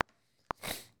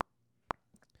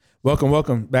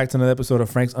Welcome back to another episode of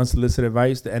Frank's Unsolicited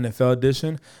Advice, the NFL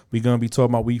edition. We're going to be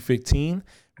talking about Week 15,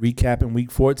 recapping Week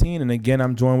 14. And again,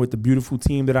 I'm joined with the beautiful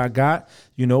team that I got.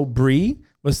 You know, Bree.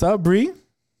 What's up, Bree?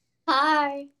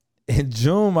 Hi. And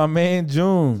June, my man,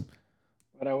 June.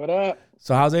 What up, what up?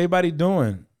 So how's everybody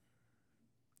doing?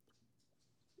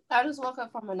 I just woke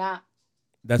up from a nap.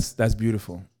 That's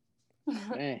beautiful.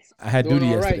 Man, I had doing duty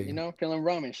all yesterday. right, you know, feeling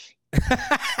rummish.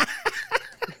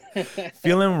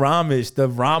 Feeling Ramesh, the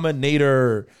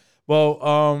Raminator.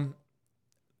 Well,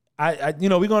 I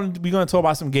we're gonna talk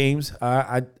about some games.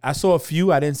 I saw a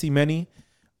few. I didn't see many.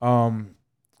 I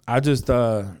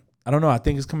don't know. I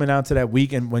think it's coming down to that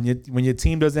week, and when your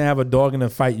team doesn't have a dog in the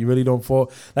fight, you really don't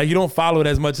you don't follow it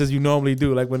as much as you normally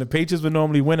do. Like when the Patriots would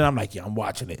normally win, I'm like, yeah, I'm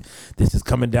watching it. This is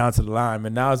coming down to the line,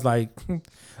 and now it's like,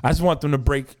 I just want them to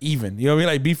break even. You know what I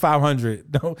mean? Like be 500.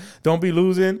 Don't be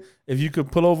losing. If you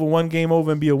could pull over one game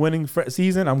over and be a winning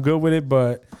season, I'm good with it.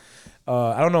 But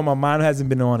I don't know. My mind hasn't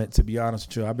been on it, to be honest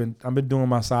with you. I've been doing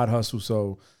my side hustle,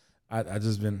 so I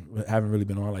haven't really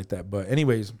been on like that. But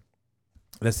anyways.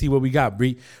 Let's see what we got.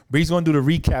 Bree's gonna do the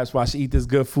recaps while she eat this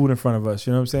good food in front of us.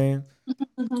 You know what I'm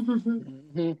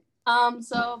saying?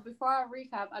 So before I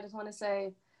recap, I just want to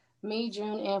say, me,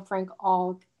 June, and Frank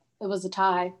it was a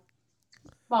tie.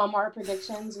 Our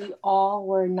predictions, we all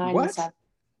were 9 and 7.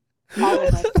 All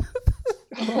of us.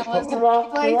 It was a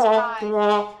tie.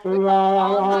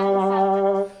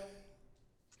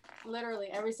 Literally,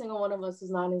 every single one of us was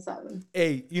 9 and 7.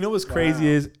 Hey, you know what's crazy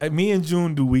is me and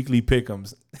June do weekly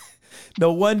pick'ems.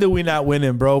 No wonder we're not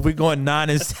winning, bro. We're going 9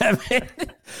 and 7.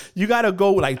 You gotta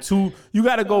go like two. You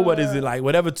gotta go. What is it like?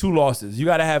 Whatever 2 losses. You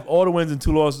gotta have all the wins and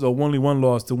 2 losses, or only 1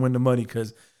 loss to win the money.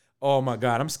 Cause, oh my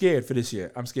God, I'm scared for this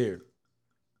year. I'm scared.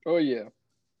 Oh yeah,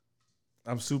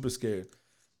 I'm super scared.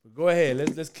 But go ahead.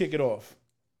 Let's kick it off.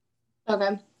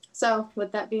 Okay. So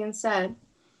with that being said,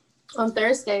 on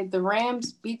Thursday, the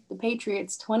beat the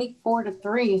Patriots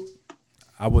 24-3.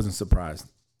 I wasn't surprised.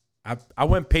 I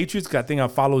went Patriots because I think I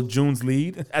followed June's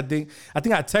lead. I think I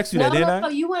texted you that, didn't I? No,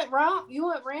 you went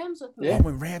Rams with me. Yeah. I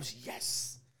went Rams,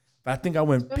 yes. But I think I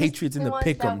went Patriots in the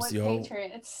pick'ems, yo.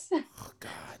 Patriots. Oh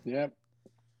God. yep.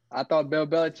 I thought Bill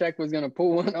Belichick was gonna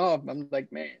pull one off. I'm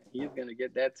like, man, he's gonna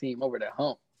get that team over that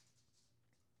hump.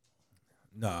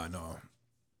 No.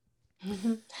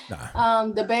 Nah.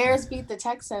 The Bears beat the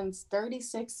Texans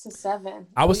 36-7.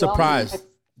 I was surprised.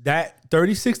 That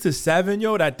 36-7,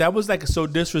 yo, that was like so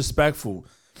disrespectful.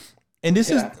 And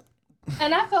this is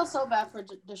and I feel so bad for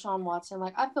Deshaun Watson.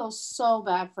 Like I feel so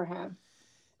bad for him.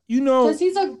 You know, because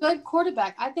he's a good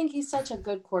quarterback. I think he's such a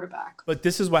good quarterback. But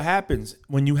this is what happens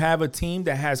when you have a team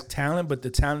that has talent, but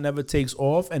the talent never takes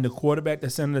off, and the quarterback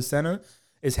that's in the center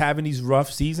is having these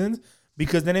rough seasons.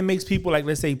 Because then it makes people like,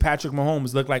 let's say, Patrick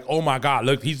Mahomes look like, oh my God,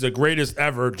 look, he's the greatest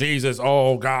ever. Jesus,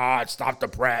 oh God, stop the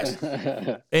press.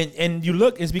 and you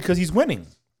look, it's because he's winning.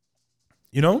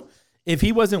 You know, if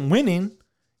he wasn't winning,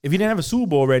 if he didn't have a Super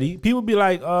Bowl already, people would be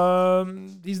like,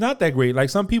 he's not that great. Like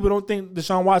some people don't think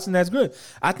Deshaun Watson that's good.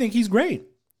 I think he's great.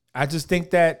 I just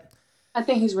think that. I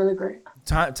think he's really great.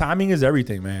 Timing is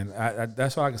everything, man.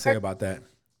 That's all I can say about that.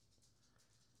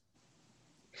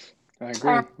 I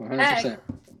agree, 100%.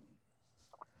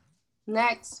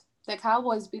 Next, the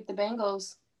Cowboys beat the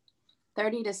Bengals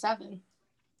 30-7.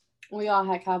 We all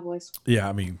had Cowboys. Yeah,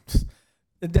 I mean,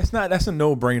 that's a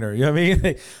no-brainer. You know what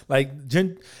I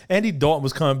mean? Andy Dalton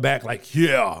was coming back like,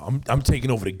 yeah, I'm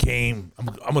taking over the game. I'm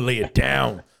gonna lay it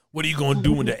down. What are you gonna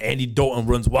do when the Andy Dalton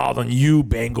runs wild on you,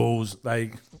 Bengals?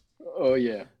 Like, oh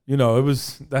yeah, you know,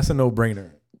 that's a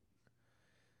no-brainer.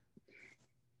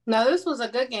 No, this was a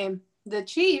good game. The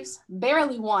Chiefs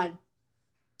barely won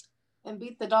and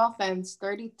beat the Dolphins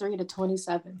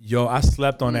 33-27. Yo, I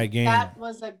slept on that game. That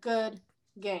was a good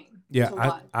game.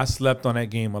 Yeah, I slept on that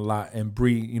game a lot. And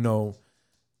Bree, you know,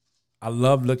 I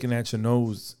love looking at your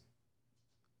nose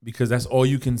because that's all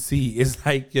you can see. It's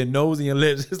like your nose and your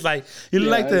lips. It's like you look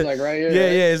like the like right here.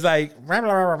 Yeah. It's like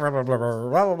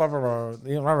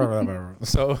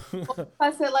so.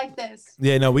 I said like this.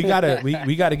 Yeah, no, we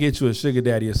gotta get you a sugar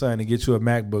daddy or something to get you a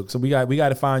MacBook. So we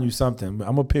gotta find you something.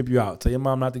 I'm gonna pimp you out. Tell your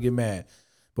mom not to get mad,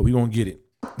 but we gonna get it.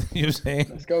 You know what I'm saying?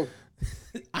 Let's go.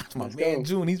 That's my man,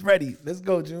 June. He's ready. Let's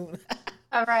go, June.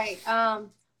 All right.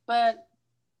 But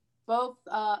both.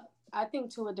 I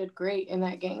think Tua did great in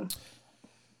that game.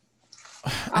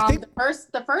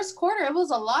 The first quarter, it was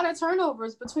a lot of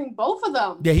turnovers between both of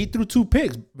them. Yeah, he threw 2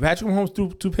 picks. Patrick Mahomes threw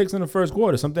 2 picks in the first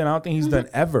quarter. Something I don't think he's done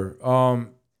ever. I've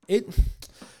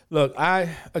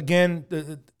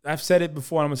said it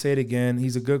before. I'm gonna say it again.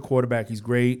 He's a good quarterback. He's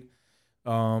great.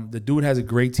 The dude has a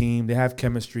great team. They have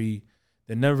chemistry.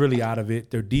 They're never really out of it.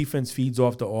 Their defense feeds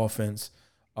off the offense.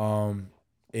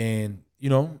 And you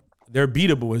know, they're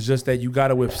beatable. It's just that you got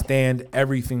to withstand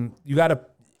everything.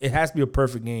 It has to be a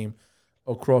perfect game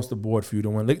across the board for you to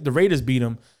win. Like, the Raiders beat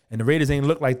them, and the Raiders ain't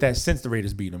looked like that since the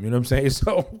Raiders beat them. You know what I'm saying?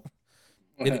 So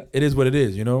it is what it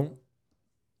is, you know?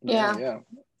 Yeah.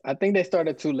 I think they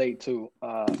started too late too.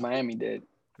 Miami did.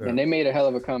 Yeah. And they made a hell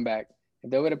of a comeback. If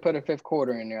they would have put a fifth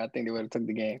quarter in there, I think they would have took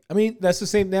the game. I mean, that's the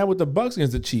same now with the Bucks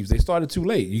against the Chiefs. They started too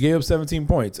late. You gave up 17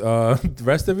 points. The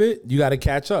rest of it, you got to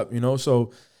catch up, you know?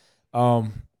 So,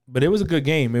 but it was a good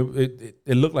game.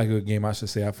 It looked like a good game, I should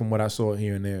say, from what I saw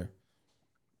here and there.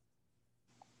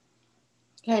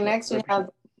 Okay, next we have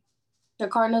the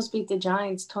Cardinals beat the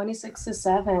Giants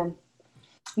 26-7.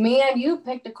 Me and you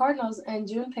picked the Cardinals, and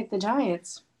June picked the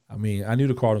Giants. I mean, I knew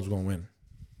the Cardinals were gonna win.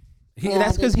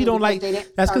 That's because he don't like.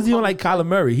 That's because he don't like Kyler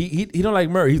Murray. He don't like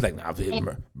Murray. He's like, nah,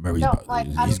 Murray's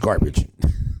he's garbage.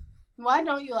 Why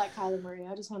don't you like Kyler Murray?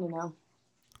 I just want to know.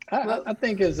 I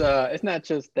think it's not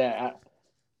just that.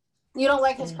 You don't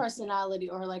like his personality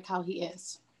or like how he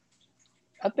is.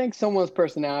 I think someone's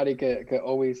personality could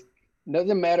always,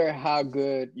 doesn't matter how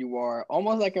good you are,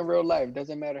 almost like in real life,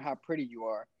 doesn't matter how pretty you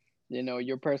are, you know,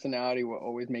 your personality will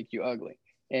always make you ugly.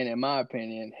 And in my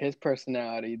opinion, his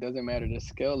personality, doesn't matter the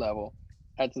skill level.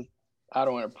 I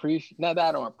don't appreciate, not that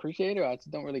I don't appreciate it, I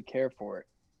just don't really care for it.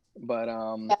 But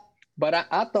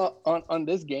I thought on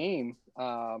this game,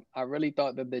 I really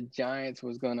thought that the Giants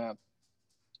was gonna,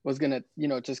 you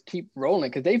know, just keep rolling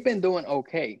because they've been doing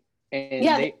okay. And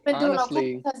yeah, they've been honestly,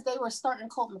 doing okay because they were starting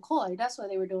Colt McCoy. That's why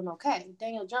they were doing okay.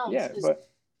 Daniel Jones. Yeah, but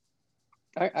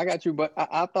I got you. But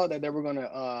I thought that they were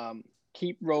gonna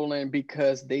keep rolling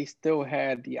because they still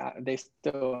have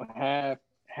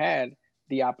had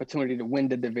the opportunity to win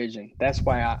the division. That's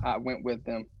why I went with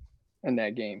them in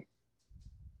that game.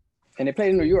 And they played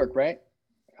in New York, right?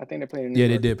 I think they played in New York.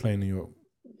 Yeah, they did play in New York.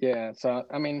 Yeah, so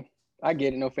I mean, I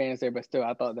get it, no fans there, but still,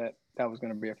 I thought that was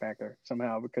going to be a factor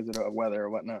somehow because of the weather or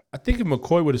whatnot. I think if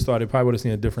McCoy would have started, probably would have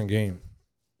seen a different game.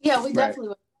 Yeah, we definitely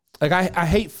would. Like, I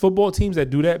hate football teams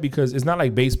that do that because it's not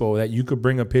like baseball that you could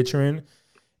bring a pitcher in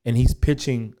and he's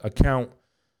pitching a count.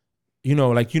 You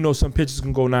know, like, you know, some pitchers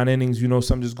can go 9 innings. You know,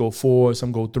 some just go 4,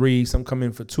 some go 3, some come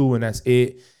in for 2, and that's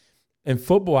it. In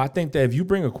football, I think that if you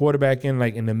bring a quarterback in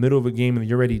like in the middle of a game and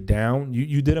you're already down,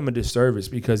 you did him a disservice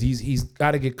because he's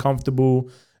got to get comfortable,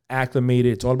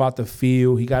 acclimated. It's all about the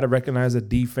feel. He got to recognize the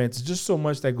defense. It's just so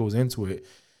much that goes into it,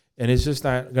 and it's just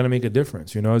not going to make a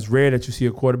difference. You know, it's rare that you see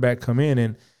a quarterback come in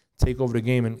and take over the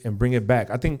game and bring it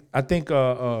back. I think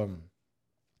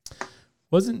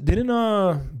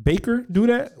didn't Baker do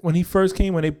that when he first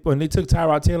came when they took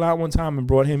Tyrod Taylor out one time and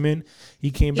brought him in? He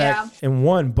came back and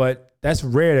won, but that's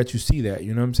rare that you see that.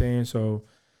 You know what I'm saying? So,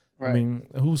 right. I mean,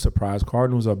 who's surprised?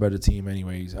 Cardinals are a better team,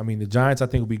 anyways. I mean, the Giants I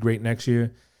think will be great next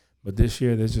year, but this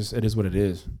year it is what it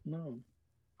is. No,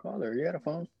 caller, you got a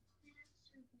phone?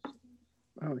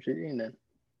 Oh, she in there.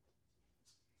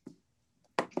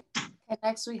 And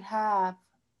next we have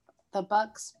the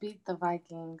Bucks beat the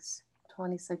Vikings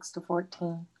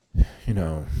 26-14. You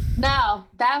know. Now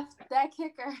that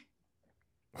kicker.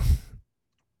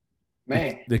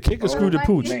 Man, the kicker screwed the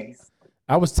pooch. Man.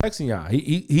 I was texting y'all.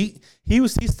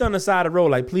 He's still on the side of the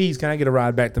road like, please, can I get a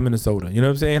ride back to Minnesota? You know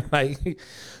what I'm saying? Like,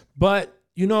 but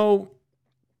you know,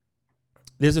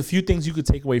 there's a few things you could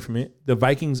take away from it. The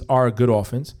Vikings are a good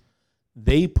offense.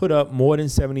 They put up more than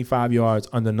 75 yards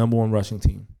on the number 1 rushing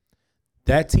team.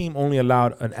 That team only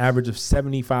allowed an average of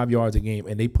 75 yards a game,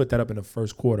 and they put that up in the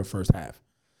first quarter, first half.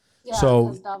 Yeah,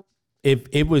 so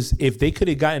if they could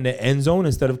have gotten the end zone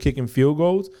instead of kicking field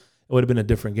goals, it would have been a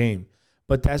different game.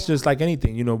 But that's just like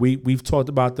anything. You know, we've talked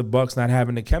about the Bucs not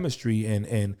having the chemistry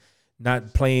and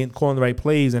not calling the right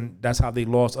plays, and that's how they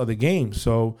lost other games.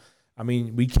 So, I mean,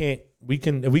 if we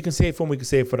can say it for them, we can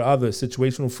say it for the others.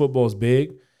 Situational football is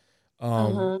big.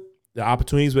 The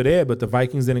opportunities were there, but the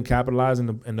Vikings didn't capitalize, and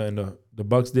the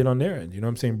Bucs did on their end. You know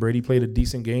what I'm saying? Brady played a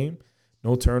decent game,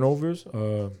 no turnovers.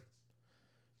 You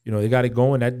know, they got it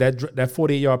going. That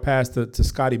 48-yard pass to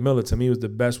Scotty Miller, to me, was the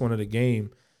best one of the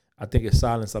game. I think it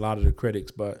silenced a lot of the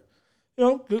critics, but you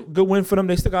know, good win for them.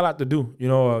 They still got a lot to do. You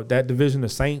know, that division, the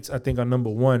Saints, I think, are number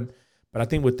 1, but I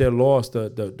think with their loss,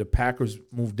 the Packers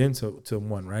moved into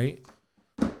 1, right?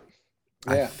 Yeah.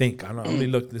 I think. Let me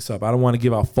look this up. I don't want to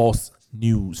give out false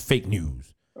news, fake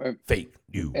news. Fake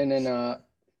news. And then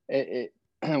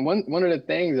one of the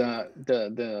things,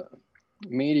 the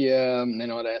media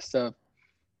and all that stuff,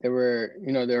 they were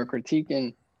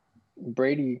critiquing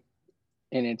Brady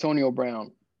and Antonio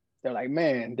Brown. They're like,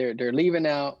 man, they're leaving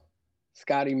out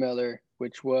Scotty Miller,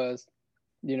 which was,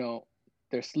 you know,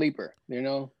 their sleeper, you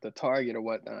know, the target or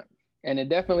whatnot. And it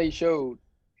definitely showed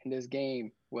in this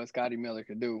game what Scotty Miller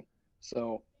could do.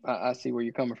 So I see where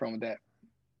you're coming from with that.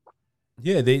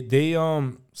 Yeah, they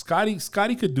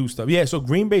Scotty could do stuff. Yeah, so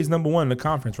Green Bay's number 1 in the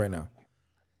conference right now.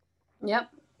 Yep.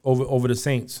 Over the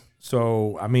Saints.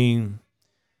 So I mean,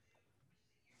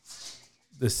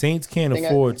 the Saints can't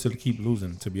afford to keep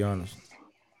losing, to be honest.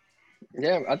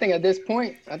 Yeah, I think at this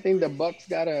point, I think the Bucs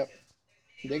gotta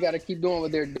keep doing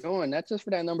what they're doing, not just for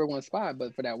that number 1 spot,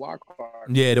 but for that wild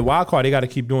card. Yeah, the wild card, they got to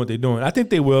keep doing what they're doing. I think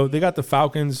they will. They got the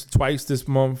Falcons twice this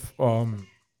month.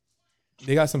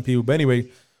 They got some people. But anyway,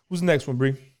 who's the next one,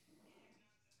 Bree?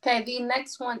 Okay, the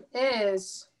next one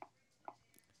is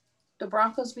the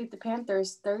Broncos beat the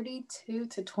Panthers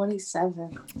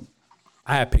 32-27.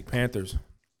 I had picked Panthers.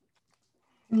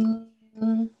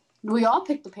 Mm-hmm. We all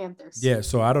picked the Panthers. Yeah,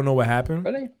 so I don't know what happened.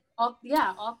 Really? All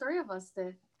 3 of us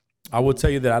did. I will tell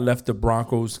you that I left the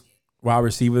Broncos wide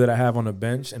receiver that I have on the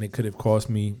bench, and it could have cost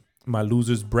me my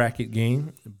losers bracket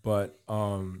game. But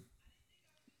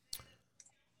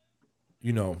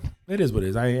you know, it is what it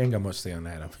is. I ain't got much to say on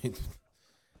that. I mean,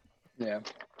 yeah.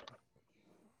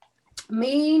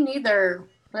 Me neither.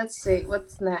 Let's see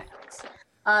what's next.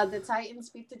 The Titans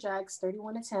beat the Jags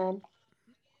 31-10.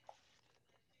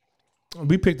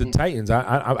 we picked the Titans.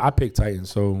 I picked Titans,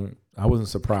 so I wasn't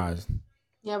surprised.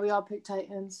 Yeah, we all picked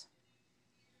Titans.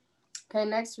 Okay,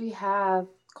 next we have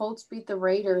Colts beat the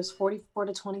Raiders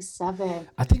 44-27.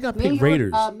 I think I picked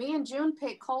Raiders. Me and June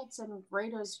picked Colts, and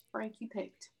Raiders, Frank, you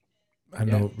picked. I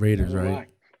know Raiders, right?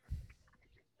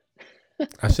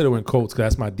 I should have went Colts because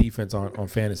that's my defense on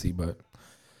fantasy, but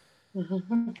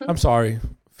I'm sorry,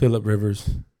 Phillip Rivers.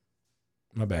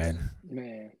 My bad.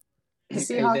 Man.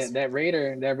 Seahawks. That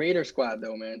Raider squad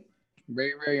though, man.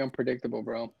 Very, very unpredictable,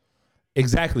 bro.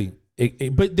 Exactly.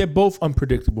 But they're both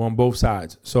unpredictable on both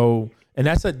sides. So, and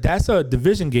that's a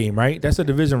division game, right? That's a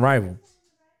division rival.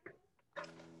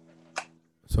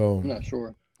 So I'm not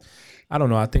sure. I don't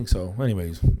know. I think so.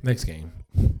 Anyways, next game.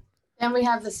 And we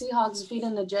have the Seahawks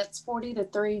beating the Jets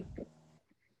 40-3.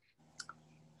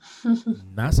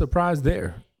 Not surprised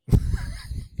there.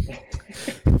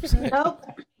 Nope.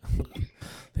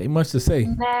 Ain't much to say.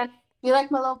 Man, you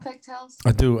like my little pigtails?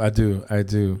 I do.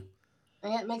 And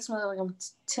it makes me look like I'm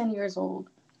 10 years old.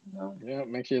 You know? Yeah,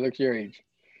 make sure you look your age.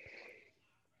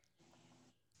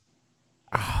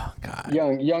 Oh God.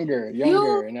 Younger.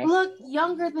 You And look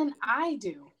younger than I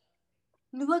do.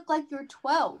 You look like you're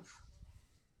 12.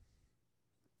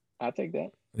 I'll take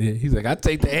that. Yeah, he's like, I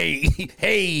take the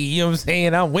hey, you know what I'm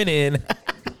saying? I'm winning.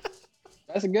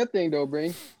 That's a good thing though,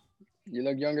 Bree. You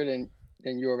look younger than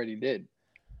you already did.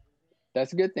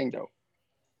 That's a good thing though.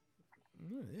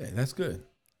 Yeah, that's good.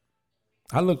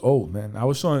 I look old, man. I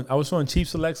was showing Chief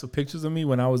Selects of pictures of me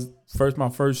when I was my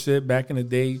first shit back in the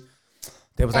day.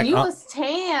 They was and like, you was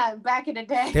tan back in the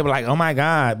day. They were like, oh my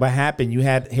God, what happened? You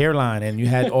had hairline and you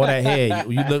had all that hair.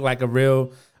 You look like a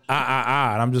real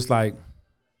And I'm just like,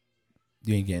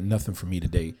 you ain't getting nothing from me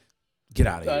today. Get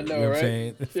out of here. I know, you know what right? I'm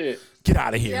saying? Shit. Get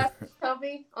out of here. Yeah,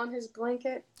 Toby on his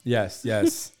blanket. Yes.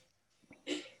 So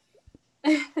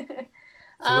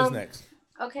what's next?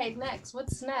 Okay, next.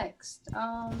 What's next?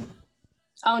 Oh,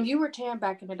 and you were tan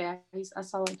back in the day. I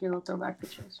saw like your little throwback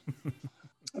pictures.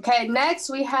 Okay, next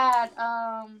we had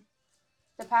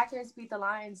the Packers beat the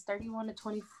Lions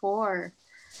 31-24,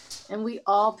 and we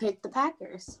all picked the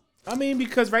Packers. I mean,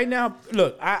 because right now,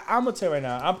 look, I'm gonna tell you right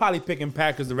now, I'm probably picking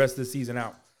Packers the rest of the season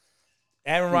out.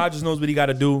 Aaron Rodgers knows what he got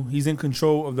to do. He's in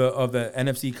control of the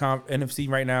NFC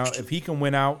right now. If he can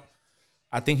win out,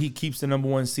 I think he keeps the number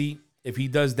 1 seat. If he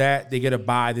does that, they get a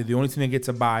bye. They're the only team that gets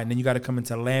a bye, and then you got to come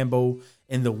into Lambeau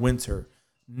in the winter.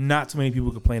 Not too many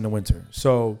people could play in the winter.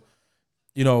 So,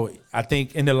 you know, I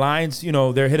think in the Lions, you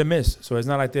know, they're hit or miss. So it's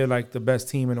not like they're like the best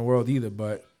team in the world either.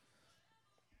 But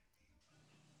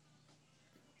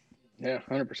yeah,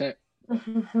 100%.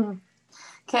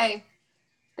 Okay,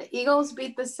 the Eagles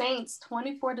beat the Saints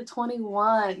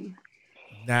 24-21.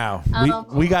 now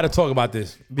we got to talk about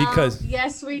this because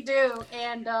yes, we do.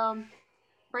 And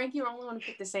Frank, you only want to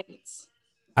pick the Saints.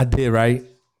 I did, right?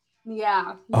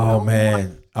 Yeah. Oh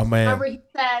man. Remember,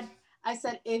 I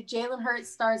said if Jalen Hurts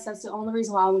starts, that's the only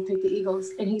reason why I would pick the Eagles.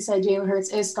 And he said Jalen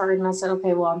Hurts is starting, and I said,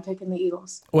 okay, well, I'm picking the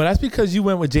Eagles. Well, that's because you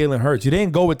went with Jalen Hurts. You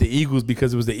didn't go with the Eagles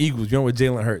because it was the Eagles. You went with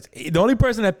Jalen Hurts. The only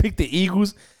person that picked the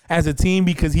Eagles as a team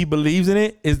because he believes in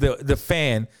it is the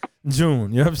fan,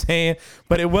 June. You know what I'm saying?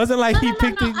 But it wasn't like he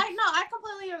picked it. I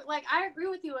completely, I agree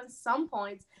with you on some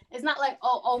points. It's not like,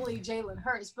 only Jalen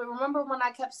Hurts. But remember when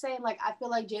I kept saying, I feel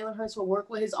like Jalen Hurts will work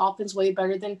with his offense way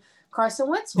better than Carson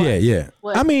Wentz was. Yeah.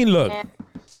 I mean, look.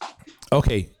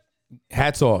 Okay.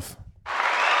 Hats off.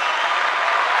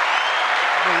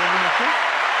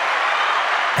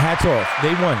 hats off.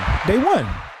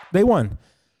 They won.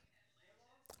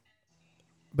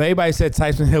 But everybody said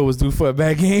Tyson Hill was due for a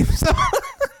bad game. So.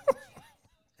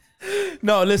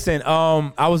 No, listen.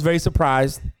 I was very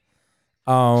surprised.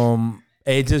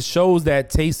 It just shows that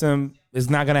Taysom is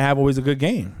not going to have always a good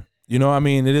game. You know what I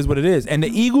mean? It is what it is. And the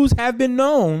Eagles have been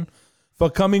known for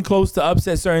coming close to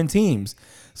upset certain teams.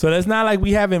 So that's not like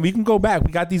we can go back.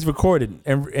 We got these recorded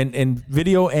and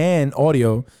video and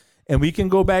audio. And we can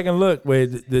go back and look where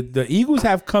the Eagles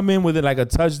have come in with it like a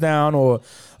touchdown or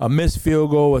a missed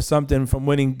field goal or something from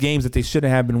winning games that they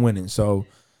shouldn't have been winning. So,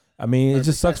 I mean, it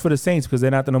just sucks for the Saints because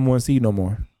they're not the number one seed no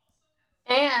more.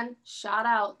 And shout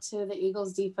out to the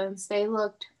Eagles defense. They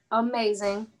looked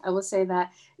amazing. I would say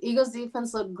that. Eagles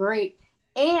defense looked great.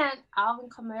 And Alvin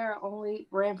Kamara only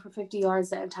ran for 50 yards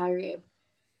that entire game.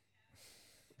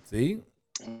 See?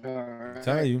 All right. I'm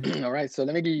telling you. All right, so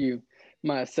let me give you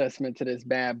my assessment to this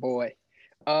bad boy.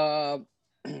 The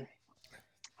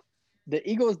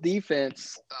Eagles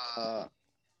defense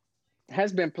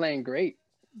has been playing great.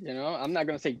 You know, I'm not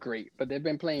going to say great, but they've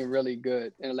been playing really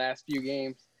good in the last few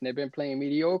games. And they've been playing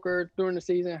mediocre during the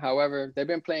season. However, they've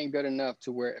been playing good enough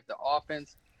to where if the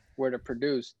offense were to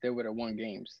produce, they would have won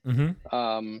games.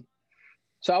 Mm-hmm.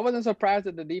 So I wasn't surprised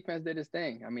that the defense did its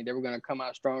thing. I mean, they were going to come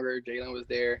out stronger. Jalen was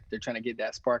there. They're trying to get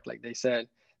that spark, like they said.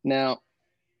 Now,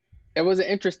 it was an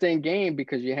interesting game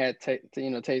because you had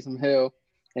Taysom Hill,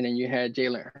 and then you had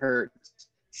Jalen Hurts.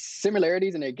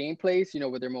 Similarities in their game plays,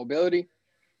 with their mobility.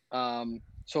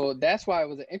 So that's why it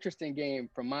was an interesting game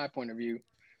from my point of view,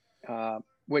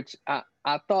 which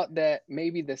I thought that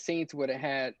maybe the Saints would have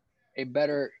had a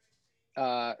better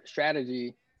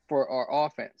strategy for our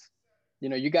offense.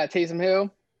 You got Taysom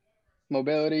Hill,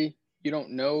 mobility. You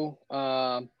don't know,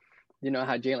 how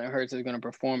Jalen Hurts is going to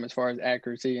perform as far as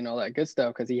accuracy and all that good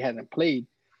stuff because he hasn't played.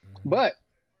 But,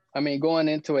 I mean, going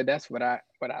into it, that's what I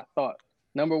thought.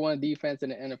 Number one defense in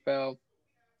the NFL.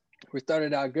 We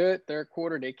started out good. Third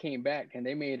quarter, they came back and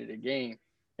they made it a game.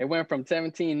 It went from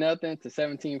 17-0 to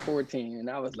 17-14, and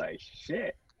I was like,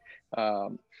 shit.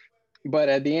 But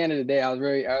at the end of the day, I was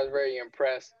very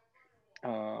impressed.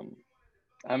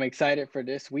 I'm excited for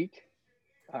this week.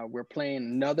 We're playing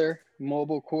another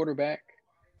mobile quarterback,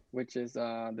 which is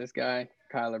this guy,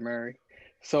 Kyler Murray.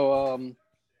 So,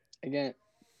 again,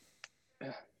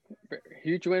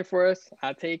 huge win for us.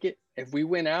 I take it. If we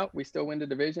win out, we still win the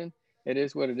division. It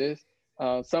is what it is.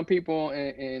 Some people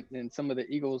in some of the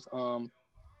Eagles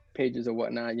pages or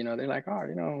whatnot, they're like,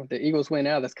 the Eagles win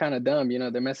out. That's kind of dumb.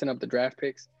 They're messing up the draft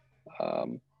picks.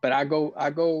 But I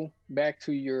go back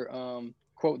to your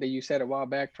quote that you said a while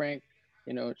back, Frank.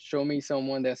 Show me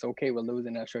someone that's okay with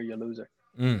losing. I'll show you a loser.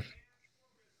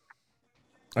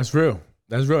 That's real.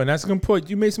 And that's a good point.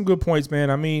 You made some good points, man.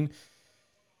 I mean,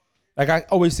 like I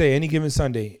always say, any given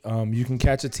Sunday, you can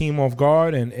catch a team off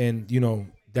guard, and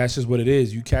that's just what it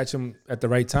is. You catch them at the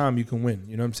right time, you can win.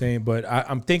 You know what I'm saying? But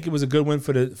I'm thinking it was a good win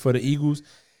for the Eagles.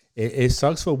 It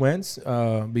sucks for Wentz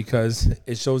because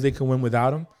it shows they can win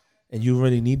without him, and you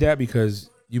really need that because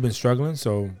you've been struggling.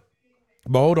 So,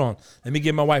 but hold on, let me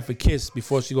give my wife a kiss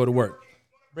before she go to work.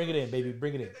 Bring it in, baby.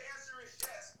 Bring it in.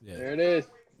 Yeah. There it is.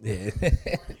 Yeah.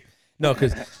 No,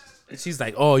 because she's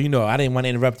like, oh, I didn't want to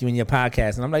interrupt you in your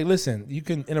podcast, and I'm like, listen, you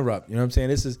can interrupt. You know what I'm saying?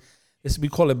 This we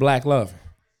call it black love.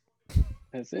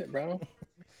 That's it, bro.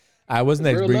 I was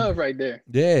next. Real Bree. love right there.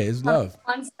 Yeah, it's love.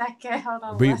 1 second. Hold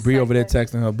on. Bree over there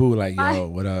texting her boo like, yo,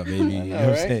 what up, baby? You know what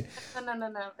I'm saying?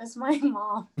 No. It's my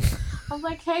mom. I'm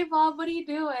like, hey, Mom, what are you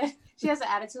doing? She has an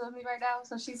attitude with me right now.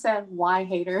 So she said, why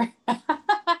hater?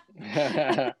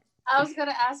 I was going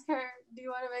to ask her, do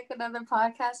you want to make another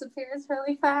podcast appearance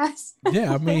really fast?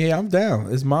 Yeah, I mean, hey, I'm down.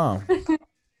 It's Mom.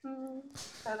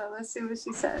 Hold on, let's see what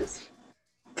she says.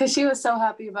 Because she was so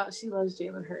happy she loves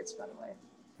Jalen Hurts, by the way.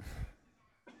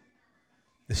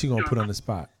 Is she going to put on the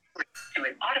spot? To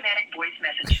an automatic voice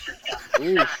message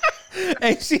system.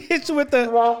 Hey, she hit you with the...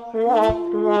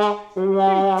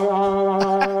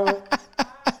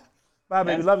 Bye,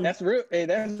 baby. Love you. That's real. Hey,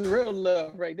 that's real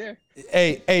love right there.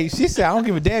 Hey, she said, I don't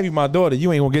give a damn you my daughter.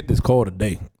 You ain't going to get this call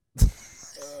today.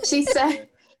 She said,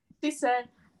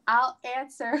 I'll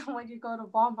answer when you go to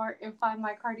Walmart and find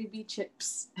my Cardi B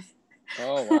chips.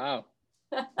 Oh, wow.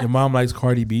 Your mom likes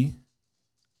Cardi B?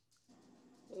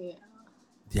 Yeah.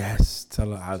 Yes.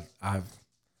 Tell her I've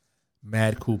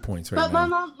mad cool points right now. But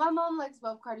my mom likes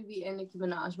both Cardi B and Nicki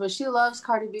Minaj, but she loves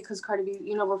Cardi B because Cardi B,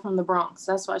 we're from the Bronx.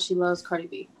 That's why she loves Cardi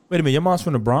B. Wait a minute, your mom's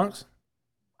from the Bronx?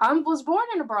 I was born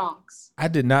in the Bronx. I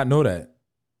did not know that.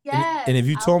 Yes. And if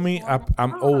you told me,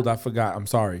 I'm old, I forgot. I'm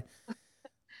sorry.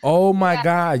 Oh my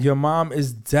God, your mom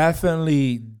is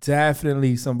definitely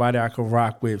somebody I could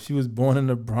rock with. She was born in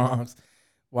the Bronx.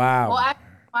 Wow. Well, actually,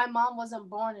 my mom wasn't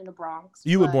born in the Bronx.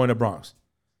 You were born in the Bronx.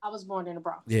 I was born in the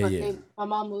Bronx. Yeah, but yeah. my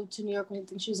mom moved to New York when I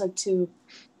think she was like 2.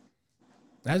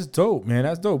 That's dope, man.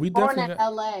 That's dope. We Born definitely. in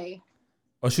L.A.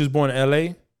 Oh, she was born in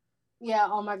L.A.? Yeah,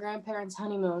 on my grandparents'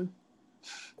 honeymoon.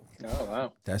 Oh,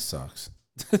 wow. That sucks.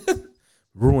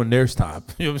 Ruined their stop.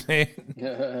 You know what I'm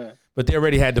saying? But they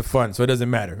already had the fun, so it doesn't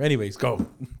matter. Anyways, go.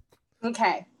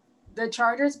 Okay. The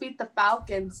Chargers beat the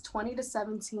Falcons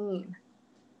 20-17.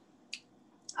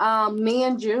 Me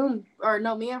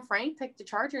and Frank picked the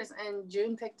Chargers, and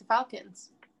June picked the Falcons.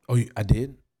 Oh, I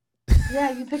did?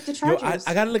 Yeah, you picked the Yo, Chargers.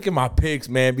 I got to look at my picks,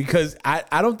 man, because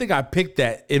I don't think I picked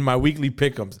that in my weekly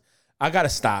pick'ems. I got to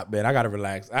stop, man. I got to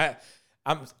relax. I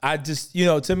just,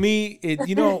 to me,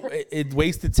 it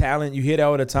wasted talent. You hear that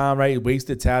all the time, right?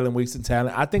 Wasted talent.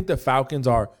 I think the Falcons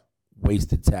are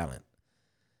wasted talent.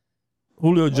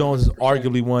 Julio Jones is 100%.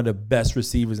 arguably one of the best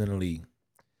receivers in the league.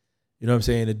 You know what I'm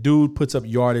saying? The dude puts up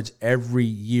yardage every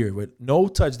year with no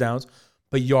touchdowns,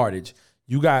 but yardage.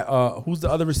 You got who's the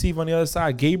other receiver on the other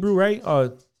side? Gabriel, right?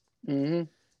 Mm-hmm.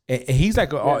 And he's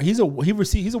like he's a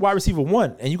wide receiver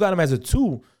 1, and you got him as a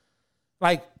 2.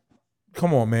 Like,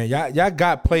 come on, man. Y'all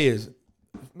got players.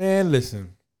 Man,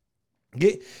 listen.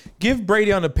 Give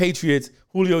Brady on the Patriots,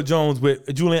 Julio Jones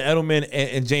with Julian Edelman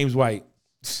and James White.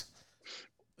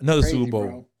 Another Crazy, Super Bowl.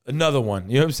 bro. Another one.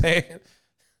 You know what I'm saying?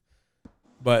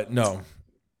 But no.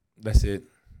 That's it.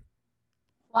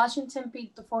 Washington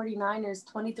beat the 49ers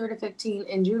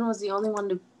 23-15, and June was the only one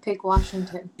to pick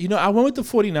Washington. I went with the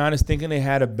 49ers thinking they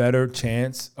had a better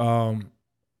chance. I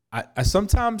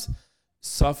sometimes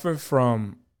suffer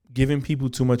from giving people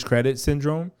too much credit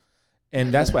syndrome,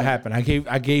 and that's what happened. I gave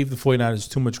the 49ers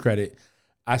too much credit.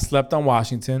 I slept on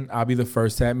Washington. I'll be the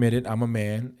first to admit it. I'm a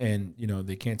man, and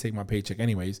they can't take my paycheck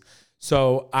anyways.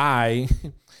 So I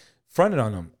fronted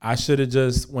on them. I should have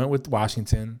just went with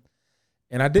Washington,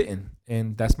 and I didn't,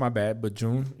 and that's my bad. But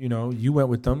June, you went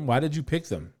with them. Why did you pick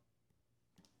them?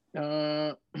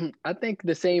 I think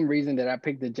the same reason that I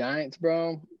picked the Giants,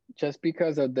 bro, just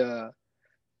because of the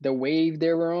wave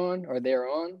they're on,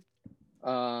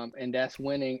 and that's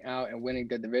winning out and winning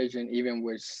the division, even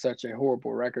with such a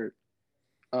horrible record.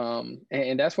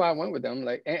 And that's why I went with them.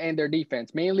 Like, and their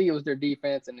defense. Mainly it was their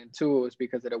defense, and then 2, it was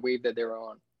because of the wave that they were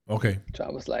on. Okay. So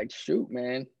I was like, shoot,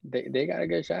 man, they got a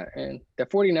good shot. And the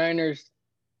 49ers,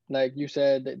 like you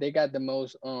said, they got the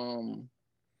most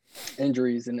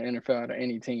injuries in the NFL out of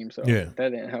any team. So yeah, that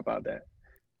didn't help out that.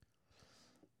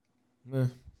 Yeah.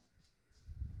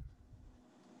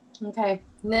 Okay.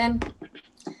 And then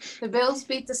the Bills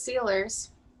beat the Steelers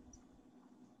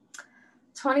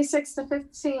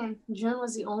 26-15. June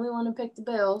was the only one who picked the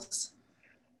Bills.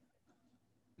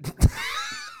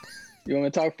 You want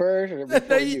me to talk first? Or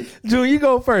before you? June, you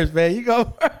go first, man. You go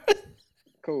first.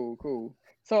 Cool.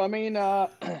 So,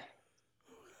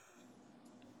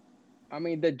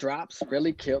 the drops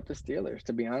really killed the Steelers,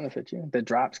 to be honest with you. The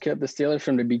drops killed the Steelers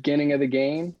from the beginning of the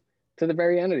game to the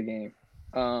very end of the game.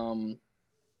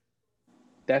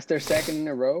 That's their second in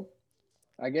a row.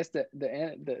 I guess the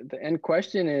end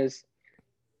question is,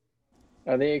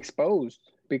 are they exposed?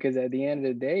 Because at the end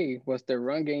of the day, was their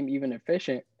run game even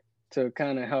efficient to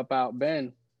kind of help out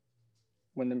Ben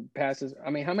when the passes? How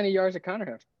many yards did Connor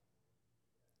have?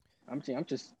 I'm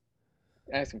just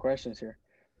asking questions here.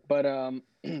 But,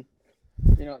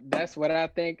 that's what I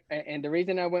think. And the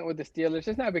reason I went with the Steelers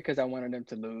is not because I wanted them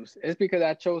to lose. It's because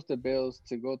I chose the Bills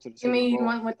to go to the Super Bowl. You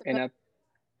went with the Bills?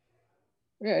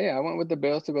 I went with the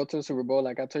Bills to go to the Super Bowl,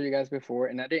 like I told you guys before.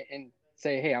 And I didn't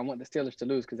say, hey, I want the Steelers to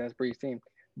lose because that's Bree's team.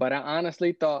 But I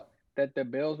honestly thought that the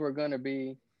Bills were going to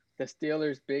be the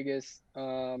Steelers' biggest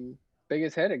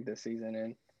headache this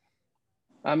season.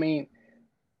 And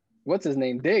what's his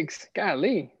name? Diggs.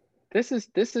 Golly, this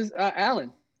is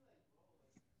Allen.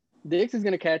 Diggs is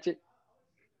going to catch it.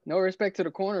 No respect to the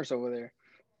corners over there.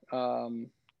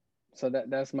 So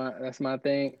that's my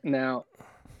thing. Now,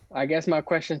 I guess my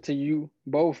question to you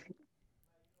both: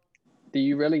 do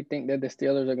you really think that the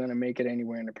Steelers are going to make it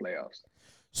anywhere in the playoffs?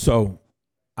 So,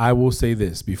 I will say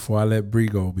this before I let Bree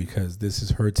go, because this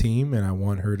is her team and I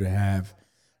want her to have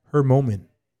her moment.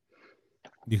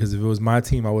 Because if it was my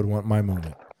team, I would want my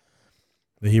moment.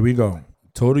 But here we go.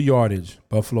 Total yardage,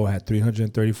 Buffalo had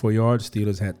 334 yards.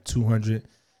 Steelers had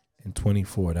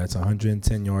 224. That's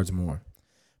 110 yards more.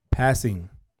 Passing,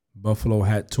 Buffalo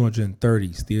had 230.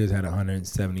 Steelers had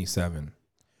 177.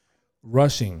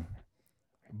 Rushing,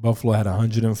 Buffalo had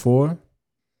 104.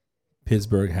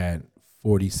 Pittsburgh had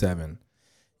 47.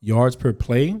 Yards per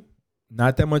play,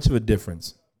 not that much of a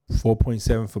difference.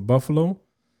 4.7 for Buffalo,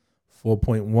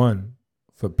 4.1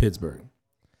 for Pittsburgh.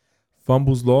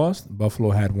 Fumbles lost,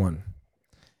 Buffalo had 1.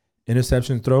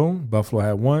 Interception thrown, Buffalo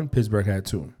had 1, Pittsburgh had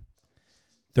 2.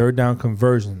 Third down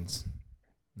conversions.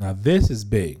 Now this is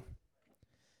big.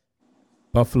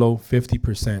 Buffalo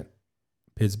 50%,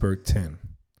 Pittsburgh 10.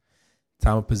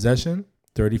 Time of possession,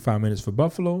 35 minutes for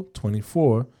Buffalo,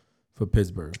 24 for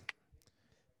Pittsburgh.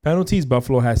 Penalties,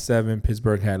 Buffalo had 7,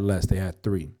 Pittsburgh had less. They had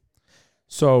 3.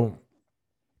 So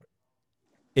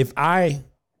if I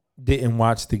didn't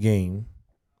watch the game,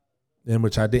 in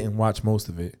which I didn't watch most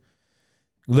of it,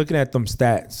 looking at them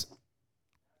stats,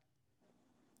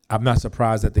 I'm not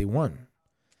surprised that they won.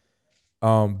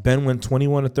 Ben went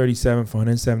 21 to 37 for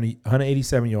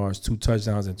 187 yards, 2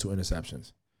 touchdowns, and 2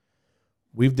 interceptions.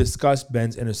 We've discussed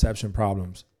Ben's interception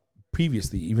problems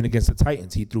previously, even against the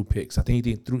Titans. He threw picks. I think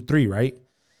he threw 3, right?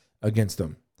 Against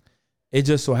them. It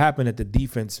just so happened that the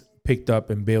defense picked up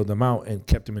and bailed them out and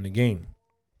kept them in the game.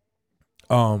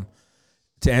 To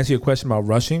answer your question about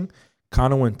rushing,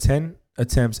 Connor went 10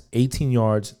 attempts, 18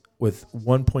 yards with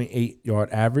 1.8 yard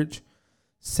average.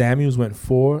 Samuels went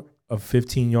 4 of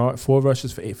 15 yards, 4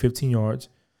 rushes for 15 yards.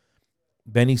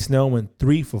 Benny Snell went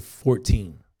 3 for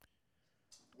 14.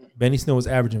 Benny Snell was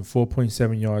averaging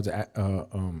 4.7 yards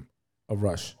a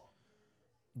rush.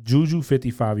 Juju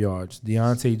 55 yards.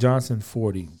 Deontay Johnson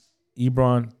 40.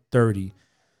 Ebron 30.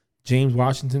 James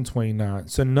Washington 29.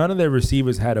 So none of their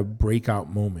receivers had a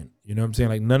breakout moment. You know what I'm saying?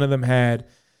 Like none of them had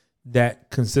that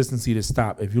consistency to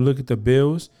stop. If you look at the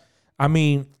Bills, I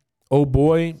mean, oh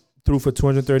boy, threw for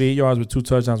 238 yards with 2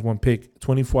 touchdowns, 1 pick,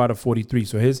 24 out of 43.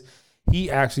 So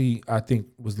he actually, I think,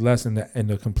 was less in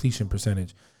the completion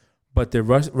percentage. But the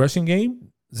rushing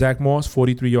game, Zach Moss,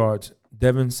 43 yards.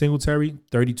 Devin Singletary,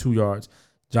 32 yards.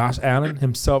 Josh Allen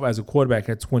himself as a quarterback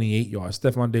had 28 yards.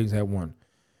 Stephon Diggs had 1.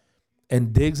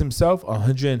 And Diggs himself,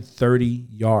 130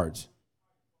 yards.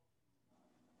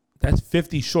 That's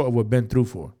 50 short of what Ben threw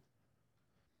for.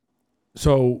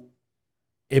 So,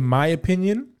 in my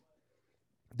opinion,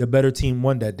 the better team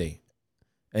won that day.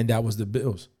 And that was the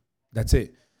Bills. That's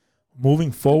it.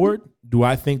 Moving forward, do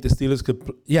I think the Steelers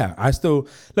could? Yeah, I still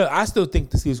think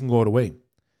the Steelers can go all the way.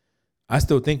 I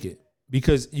still think it.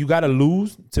 Because you got to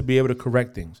lose to be able to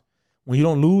correct things. When you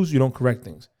don't lose, you don't correct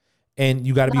things. And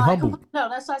you got to be humble. No,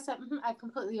 that's why I said I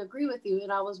completely agree with you. And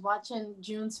I was watching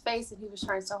June's face, and he was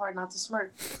trying so hard not to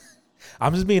smirk.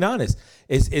 I'm just being honest.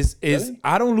 Really?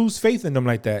 I don't lose faith in them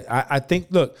like that. I think,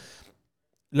 look,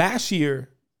 last year,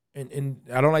 and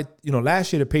I don't like,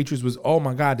 last year the Patriots was, oh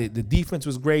my God, the defense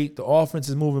was great, the offense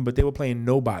is moving, but they were playing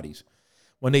nobodies.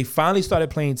 When they finally started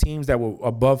playing teams that were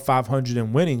above 500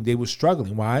 and winning, they were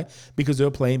struggling. Why? Because they were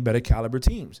playing better caliber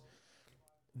teams.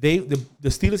 The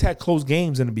Steelers had close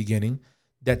games in the beginning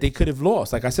that they could have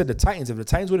lost. Like I said, the Titans, if the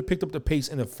Titans would have picked up the pace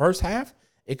in the first half,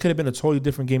 it could have been a totally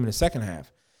different game in the second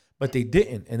half. But they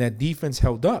didn't, and that defense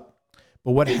held up.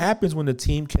 But what happens when the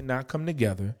team cannot come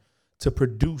together to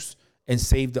produce and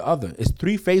save the other? It's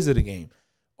 3 phases of the game: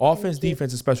 offense,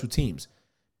 defense, and special teams.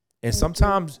 And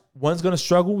sometimes one's going to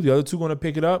struggle, the other 2 going to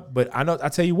pick it up. But I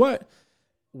tell you what,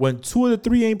 when 2 of the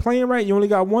 3 ain't playing right, you only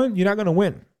got 1, you're not going to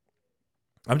win.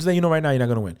 I'm just letting you know right now, you're not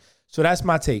going to win. So that's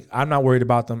my take. I'm not worried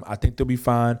about them. I think they'll be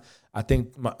fine. I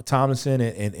think Tomlinson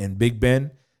and Big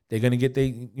Ben, they're going to get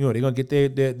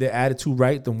their attitude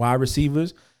right, the wide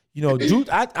receivers.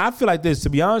 I feel like this,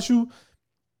 to be honest with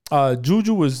you,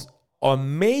 Juju was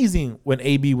amazing when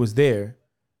AB was there.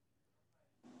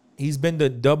 He's been the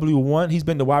W1. He's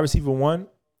been the wide receiver 1,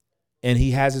 and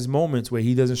he has his moments where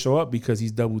he doesn't show up because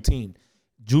he's double teamed.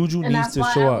 Juju needs to show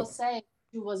up. And that's why I will say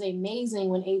Juju was amazing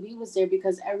when AB was there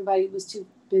because everybody was too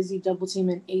busy double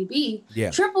teaming AB,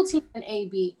 triple teaming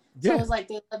AB. So it was like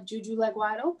they left Juju leg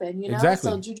wide open,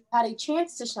 Exactly. So Juju had a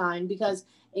chance to shine because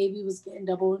AB was getting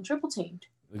double and triple teamed.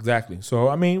 Exactly. So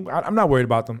I mean, I'm not worried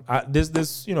about them.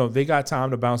 They got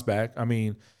time to bounce back. I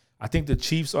mean, I think the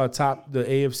Chiefs are atop the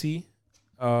AFC.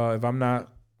 If I'm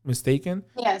not mistaken.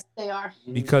 Yes, they are.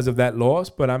 Because of that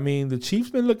loss. But I mean, the Chiefs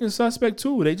been looking suspect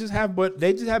too. They just have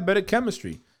better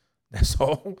chemistry. That's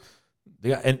all.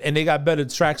 They got better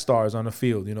track stars on the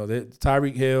field.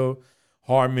 Tyreek Hill,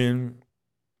 Harmon,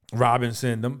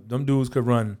 Robinson, them dudes could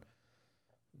run.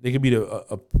 They could beat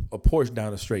a Porsche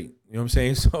down the straight. You know what I'm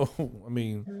saying? So I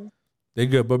mean, they're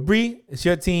good. But Bree, it's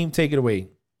your team. Take it away.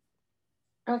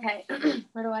 Okay,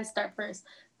 where do I start first?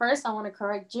 First, I want to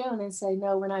correct June and say,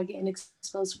 no, we're not getting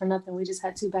exposed for nothing. We just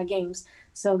had 2 bad games.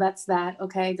 So that's that,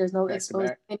 okay? There's no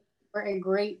exposed. We're a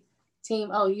great team.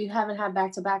 Oh, you haven't had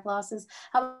back-to-back losses?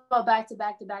 How about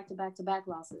back-to-back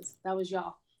losses? That was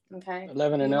y'all, okay?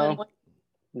 11-0.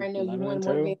 I know you won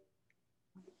 1 game.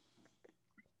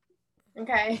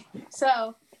 Okay,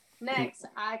 so next,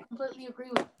 I completely agree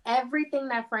with everything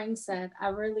that Frank said. I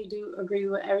really do agree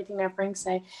with everything that Frank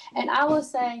said. And I will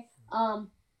say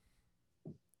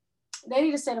They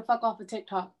need to stay the fuck off of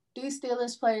TikTok. These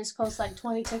Steelers players post like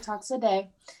 20 TikToks a day.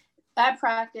 At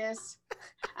practice,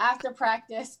 after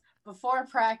practice, before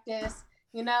practice,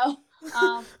 you know.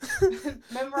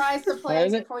 Memorize the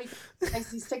plays before you make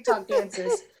these TikTok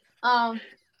dances.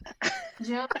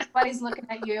 June, everybody's looking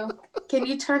at you. Can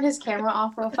you turn his camera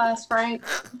off real fast, Frank?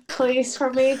 Please,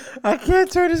 for me. I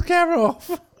can't turn his camera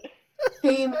off.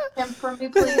 Can you make him for me,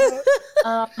 please?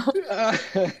 All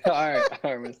right,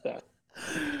 Mr.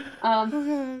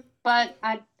 But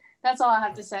that's all I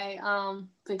have to say.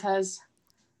 Because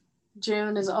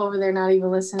June is over there not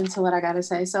even listening to what I gotta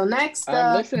say. So next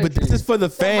but this is for the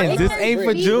fans. This ain't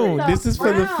for June. This is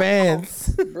for the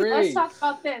fans. Let's talk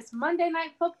about this. Monday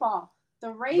Night Football. The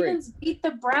Ravens beat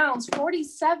the Browns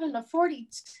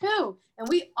 47-42, and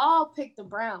we all picked the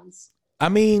Browns. I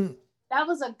mean, that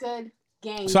was a good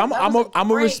game. So I'm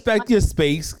gonna respect your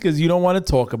space because you don't want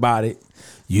to talk about it.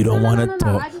 You don't want to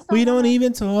talk. We don't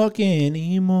even talk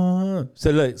anymore. So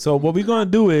look, so what we're gonna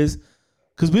do is,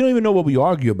 because we don't even know what we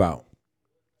argue about.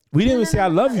 We didn't even say I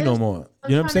love you no more.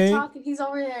 You know what I'm saying? He's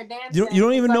over there dancing. You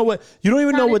don't even know what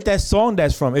that song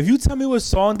that's from. If you tell me what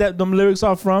song that them lyrics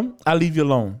are from, I'll leave you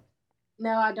alone.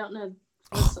 No, I don't know.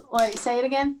 Wait, say it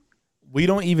again. We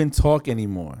don't even talk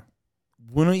anymore.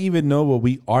 We don't even know what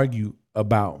we argue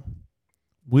about.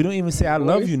 We don't even say I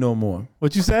love you no more.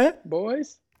 What you said?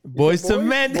 Boys to men. Boys, my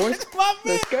man.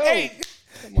 Let's go. Hey,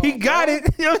 he got it.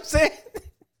 You know what I'm saying?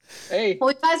 Hey.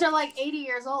 Well, you guys are like 80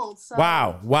 years old. So.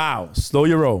 Wow. Slow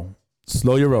your roll.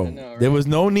 Know, right? There was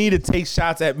no need to take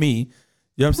shots at me. You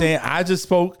know what I'm saying? I just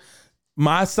spoke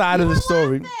my side of the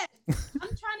story. I'm trying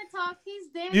to talk. He's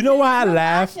dancing. You know why I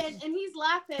laugh? And he's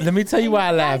laughing. Let me tell you why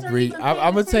I laugh, Bree.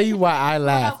 I'm going to tell you why I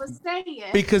laugh. I was saying.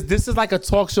 Because this is like a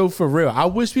talk show for real. I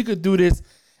wish we could do this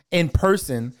in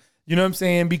person. You know what I'm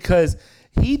saying? Because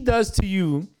he does to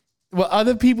you what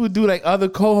other people do, like other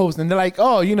co-hosts. And they're like,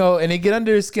 oh, you know, and they get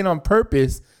under his skin on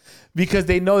purpose because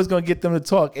they know it's going to get them to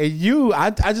talk. And you, I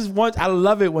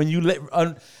love it when you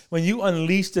when you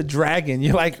unleash the dragon.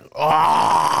 You're like,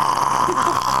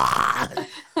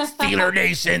 Steeler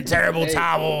Nation, terrible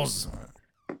towels.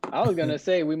 I was gonna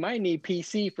say we might need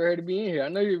PC for her to be in here. I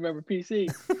know you remember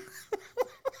PC.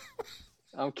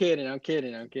 I'm kidding. All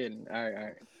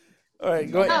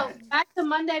right. Go ahead. Oh, back to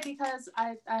Monday because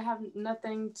I have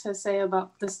nothing to say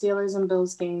about the Steelers and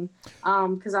Bills game.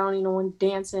 Because I don't even know when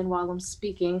dancing while I'm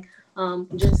speaking.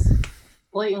 Just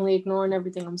blatantly ignoring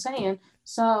everything I'm saying.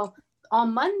 So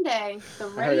on Monday, the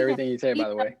Ravens. I heard everything you said, by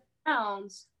the way.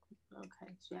 Browns.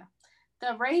 Okay, yeah.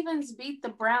 The Ravens beat the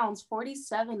Browns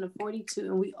 47-42,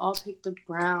 and we all picked the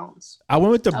Browns. I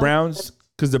went with the Browns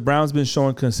because the Browns been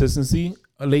showing consistency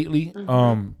lately.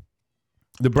 Mm-hmm.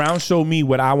 The Browns showed me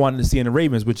what I wanted to see in the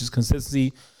Ravens, which is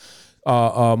consistency,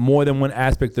 more than one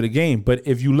aspect of the game. But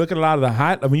if you look at a lot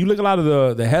of when you look at a lot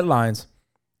of the headlines,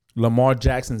 Lamar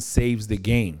Jackson saves the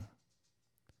game.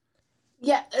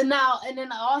 Yeah, and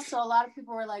then also a lot of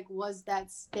people were like, was that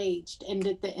staged? And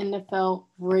did the NFL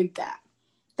rig that?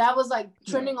 That was like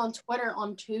trending on Twitter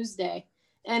on Tuesday.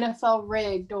 NFL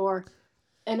rigged or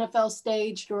NFL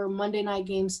staged or Monday night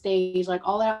game staged. Like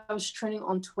all that was trending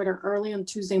on Twitter early on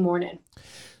Tuesday morning.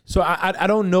 So I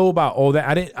don't know about all that.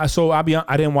 I didn't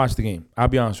watch the game. I'll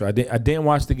be honest with you. I didn't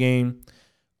watch the game.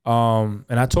 And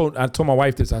I told my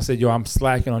wife this. I said, yo, I'm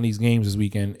slacking on these games this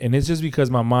weekend. And it's just because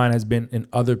my mind has been in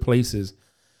other places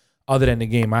other than the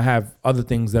game. I have other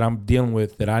things that I'm dealing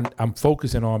with that I'm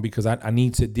focusing on because I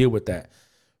need to deal with that.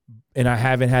 And I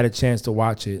haven't had a chance to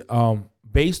watch it.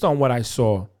 Based on what I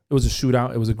saw, it was a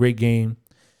shootout. It was a great game.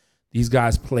 These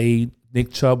guys played.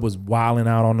 Nick Chubb was wilding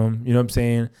out on them. You know what I'm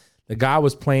saying? The guy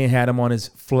was playing, had him on his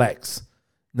flex.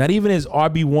 Not even his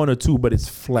RB1 or 2, but his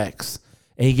flex.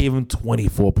 And he gave him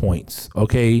 24 points.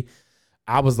 Okay?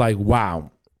 I was like, wow.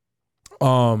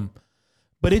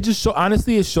 But it just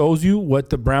honestly, it shows you what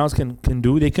the Browns can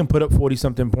do. They can put up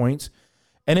 40-something points.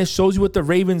 And it shows you what the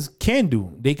Ravens can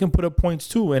do. They can put up points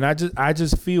too. And I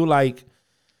just feel like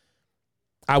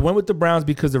I went with the Browns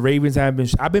because the Ravens I've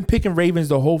been picking Ravens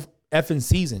the whole effing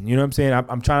season. You know what I'm saying?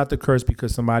 I'm trying not to curse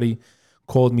because somebody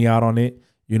called me out on it,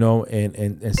 you know, and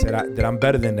said that I'm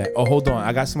better than that. Oh, hold on.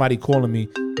 I got somebody calling me.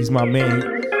 He's my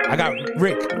man. I got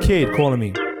Rick Kidd calling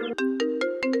me.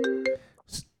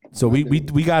 So we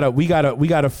got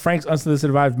a Frank's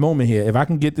unsolicited advice moment here. If I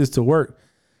can get this to work.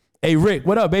 Hey Rick,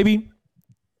 what up, baby?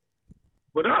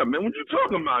 What up, man? What you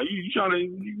talking about? You trying to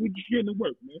just getting to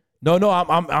work, man? No,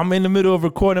 I'm in the middle of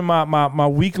recording my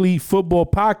weekly football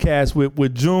podcast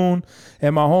with June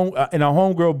and our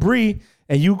homegirl Bree,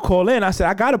 and you call in. I said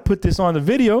I got to put this on the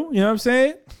video. You know what I'm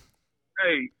saying?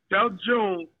 Hey, tell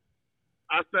June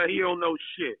I said he don't know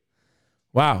shit.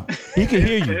 Wow, he can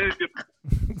hear you.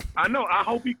 I know. I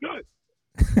hope he could.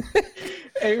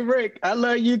 Hey, Rick, I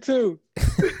love you too.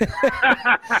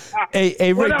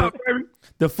 Hey, What Rick. up, baby?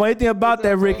 The funny thing about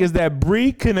that, Rick, is that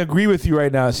Bree can agree with you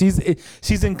right now.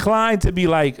 She's inclined to be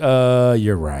like,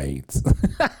 you're right.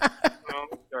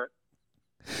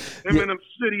 Him and them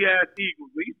shitty ass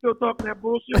Eagles. He still talking that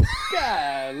bullshit?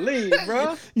 Golly,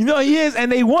 bro. You know he is,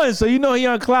 and they won, so you know he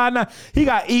on cloud now. He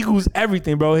got Eagles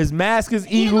everything, bro. His mask is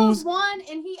Eagles. Won,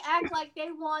 and he act like they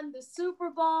won the Super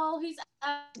Bowl. He's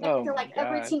acting like God.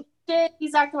 every team shit.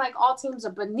 He's acting like all teams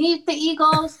are beneath the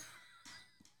Eagles.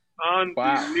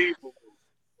 Unbelievable.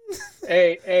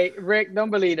 Hey, Rick, don't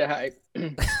believe the hype.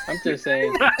 I'm just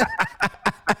saying.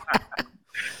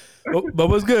 But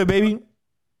what's good, baby?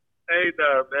 Hey,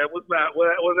 man, what's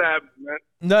happening, man?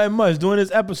 Nothing much. Doing this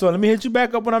episode. Let me hit you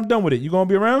back up when I'm done with it. You gonna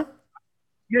be around?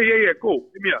 Yeah, cool.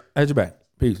 Hit me up. Hit you back.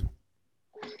 Peace.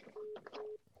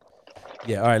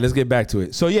 Yeah, all right, let's get back to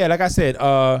it. So yeah, like I said,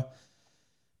 I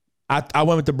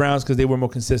went with the Browns because they were more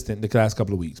consistent the last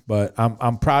couple of weeks. But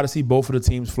I'm proud to see both of the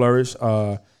teams flourish.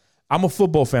 I'm a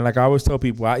football fan. Like I always tell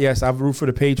people, yes, I root for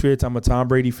the Patriots. I'm a Tom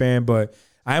Brady fan, but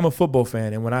I am a football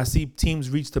fan. And when I see teams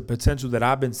reach the potential that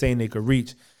I've been saying they could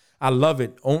reach, I love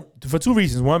it for two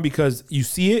reasons. One, because you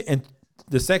see it, and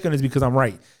the second is because I'm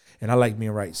right, and I like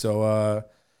being right. So,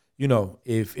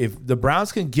 if the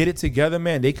Browns can get it together,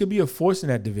 man, they could be a force in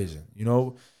that division.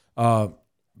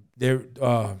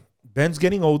 Ben's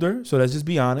getting older, so let's just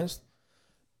be honest.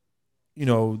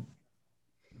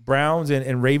 Browns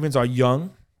and Ravens are young,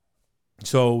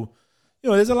 so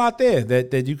there's a lot there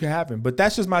that you can happen. But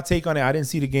that's just my take on it. I didn't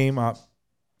see the game. I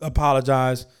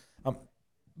apologize.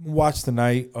 Watch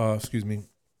tonight, excuse me,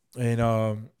 and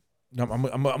I'm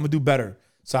gonna do better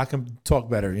so I can talk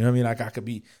better. You know what I mean? Like I could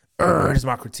be. This is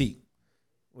my critique.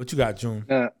 What you got, June?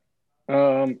 I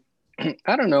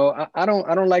don't know. I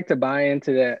don't like to buy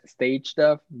into that stage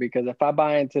stuff, because if I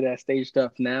buy into that stage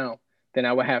stuff now, then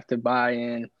I would have to buy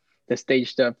in the stage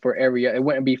stuff for every. It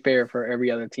wouldn't be fair for every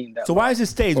other team. So why is it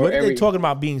staged? What are they talking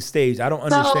about being staged? I don't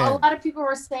understand. So a lot of people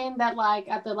were saying that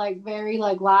at the very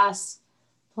last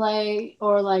play,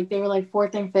 or they were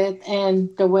 4th and 5th, and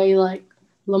the way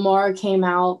Lamar came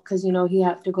out, because he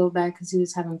had to go back because he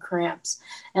was having cramps,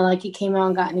 and he came out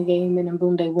and got in the game, and then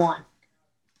boom, they won.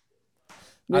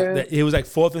 Yeah. It was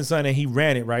 4th and son, and he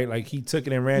ran it right. He took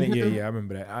it and ran it. Yeah, I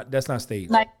remember that. That's not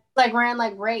staged. Ran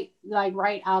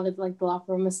right out of the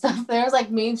locker room and stuff. There was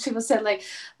memes people said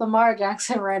Lamar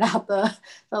Jackson ran out the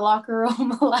locker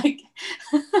room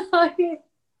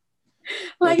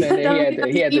he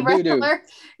had to wrestler,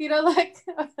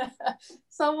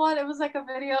 someone, it was a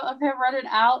video of him running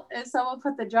out, and someone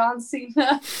put the John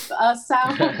Cena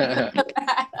sound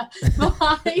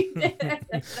behind it.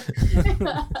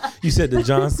 You said the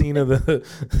John Cena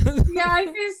Yeah, I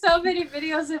see so many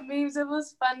videos and memes. It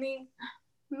was funny.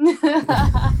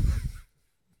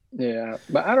 Yeah,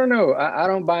 but I don't know. I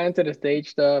don't buy into the stage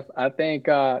stuff. I think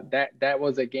that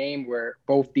was a game where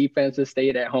both defenses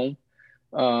stayed at home.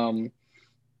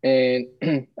 And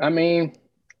I mean,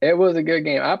 it was a good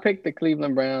game. I picked the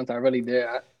Cleveland Browns. I really did.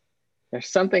 There's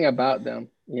something about them,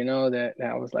 that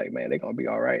I was like, man, they're going to be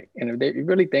all right. And if you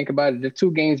really think about it, they're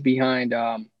 2 games behind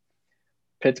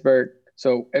Pittsburgh.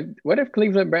 So what if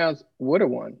Cleveland Browns would have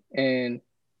won? And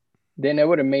then it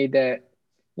would have made that,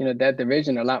 that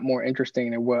division a lot more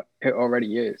interesting than what it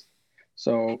already is.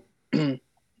 So I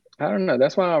don't know.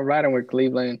 That's why I'm riding with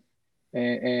Cleveland.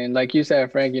 And like you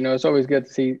said, Frank, it's always good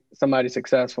to see somebody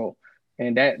successful,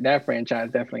 and that franchise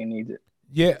definitely needs it.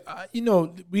 Yeah,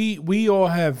 we all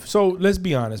have. So let's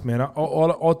be honest, man.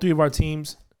 All 3 of our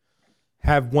teams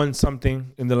have won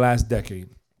something in the last decade.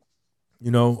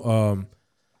 Yeah,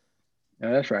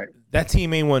 that's right. That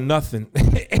team ain't won nothing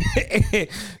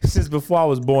since before I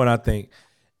was born, I think.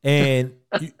 And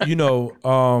to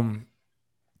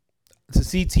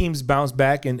see teams bounce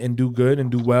back and do good and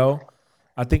do well,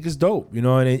 I think it's dope,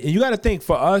 and you got to think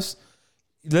for us.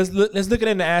 Let's look at it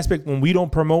in the aspect when we don't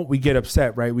promote, we get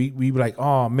upset, right? We be like,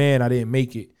 oh man, I didn't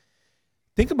make it.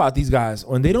 Think about these guys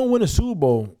when they don't win a Super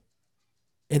Bowl,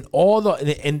 and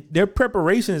and their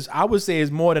preparations, I would say,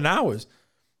 is more than ours.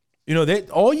 They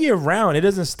all year round, it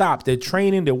doesn't stop. They're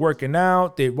training, they're working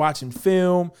out, they're watching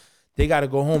film. They got to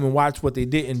go home and watch what they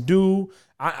didn't do.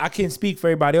 I can't speak for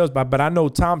everybody else, but I know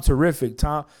Tom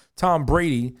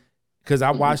Brady. Because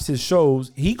I watched his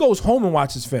shows. He goes home and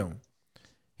watches film.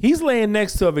 He's laying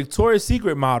next to a Victoria's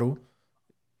Secret model,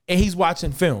 and he's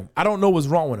watching film. I don't know what's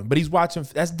wrong with him, but he's watching.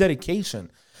 That's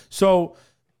dedication. So,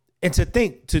 and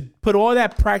to put all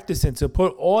that practice in, to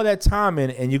put all that time in,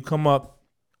 and you come up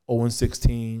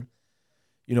 0-16.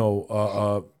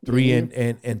 3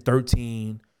 and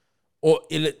 13, or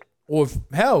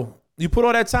hell, you put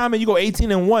all that time and you go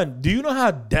 18-1. Do you know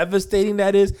how devastating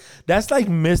that is? That's like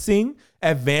missing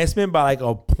advancement by like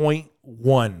a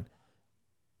 0.1,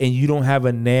 and you don't have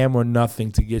a NAM or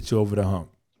nothing to get you over the hump.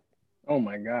 Oh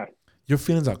my God. Your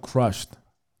feelings are crushed.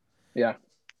 Yeah.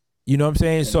 You know what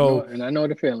I'm saying? And I know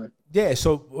the feeling. Yeah,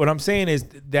 so what I'm saying is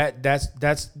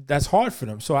that's hard for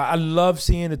them. So I love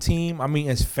seeing the team. I mean,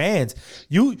 as fans,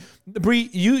 Bree,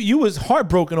 you was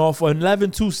heartbroken off an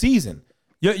 11-2 season.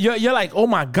 You're like, oh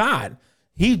my God,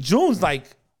 June's like,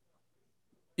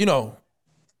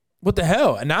 what the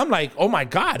hell? And I'm like, oh my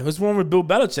God, what's wrong with Bill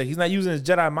Belichick? He's not using his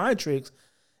Jedi mind tricks,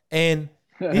 and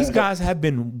these guys have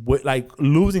been like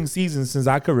losing seasons since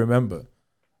I could remember.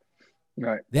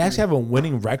 Right. They actually have a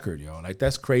winning record, yo. Like,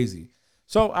 that's crazy.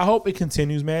 So I hope it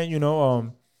continues, man.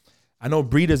 I know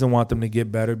Bree doesn't want them to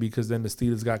get better because then the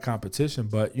Steelers got competition,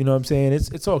 but you know what I'm saying?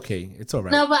 It's okay. It's all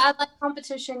right. No, but I like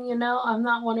competition, I'm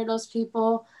not one of those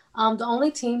people. The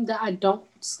only team that I don't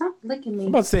stop licking me. I'm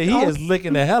about to say he is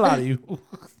licking the hell out of you.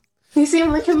 You see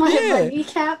him licking my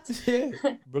kneecap? Yeah.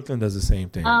 Brooklyn does the same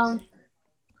thing.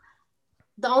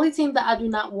 The only team that I do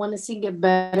not want to see get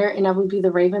better, and that would be the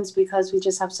Ravens, because we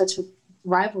just have such a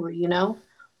rivalry,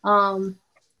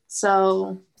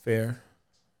 So fair.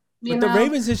 But the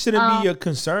Ravens, it shouldn't be a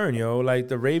concern, yo. Like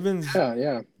the Ravens,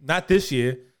 yeah. Not this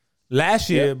year, last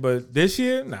year, but this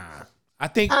year, nah. I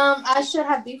think I should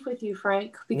have beef with you,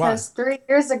 Frank, because 3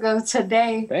 years ago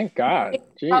today, thank God,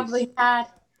 probably had.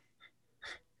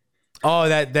 Oh,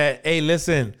 that. Hey,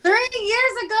 listen. 3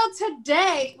 years ago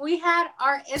today, we had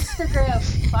our Instagram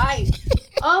fight.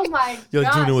 Oh my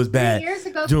God! June, it was bad. 3 years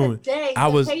ago June, today, I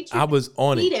was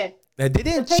on it. They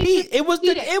didn't cheat.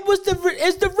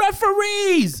 It's the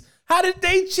referees. How did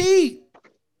they cheat?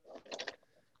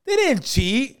 They didn't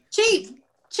cheat.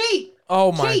 Cheat.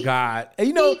 Oh my God!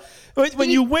 And when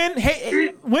you win,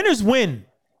 hey, winners win.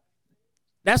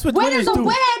 That's what winners do.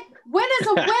 Win is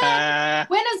a win.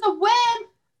 Win is a win.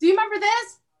 Do you remember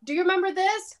this? Do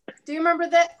you remember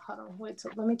that? Hold on, wait.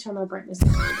 Let me turn my brightness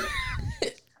down a little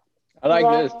bit. I like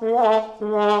this.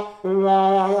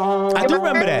 I do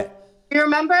remember that. Do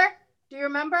you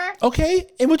remember? Okay,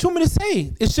 and what you want me to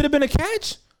say? It should have been a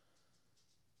catch?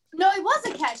 No, it was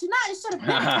a catch. It should have been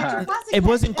a catch. It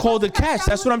wasn't called a catch.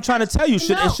 That's what I'm trying to tell you. It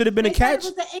should have been a catch.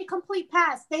 It was an incomplete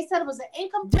pass. They said it was an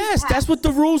incomplete pass. Yes, that's what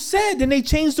the rules said. Then they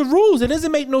changed the rules. It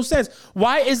doesn't make no sense.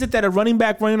 Why is it that a running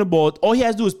back running the ball, all he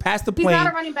has to do is pass the plane? He's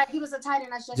not a running back. He was a tight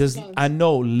end. That's just James. I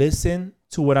know. Listen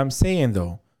to what I'm saying,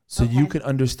 though, so you can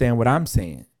understand what I'm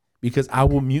saying, because I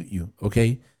will mute you,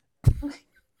 okay?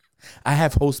 I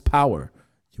have host power.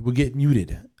 You will get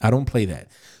muted. I don't play that.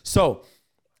 So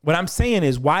what I'm saying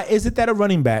is, why is it that a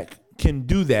running back can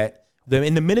do that?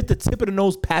 In the minute the tip of the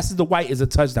nose passes the white is a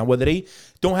touchdown, whether they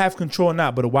don't have control or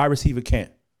not, but a wide receiver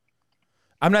can't.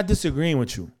 I'm not disagreeing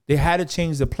with you. They had to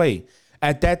change the play.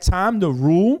 At that time, the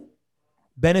rule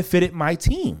benefited my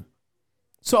team.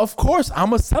 So, of course, I'm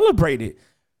going to celebrate it.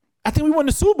 I think we won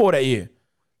the Super Bowl that year.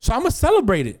 So, I'm going to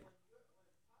celebrate it.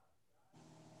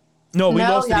 No, we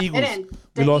lost to the Eagles.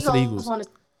 We lost to the Eagles.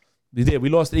 We did. We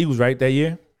lost to the Eagles, right, that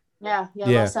year? Yeah.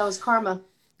 That was karma.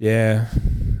 Yeah,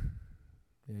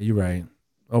 you're right.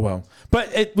 Oh, well.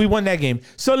 But we won that game.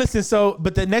 So, listen,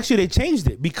 but the next year they changed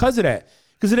it because of that.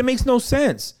 Because it makes no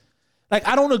sense. Like,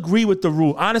 I don't agree with the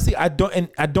rule. Honestly, I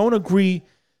don't agree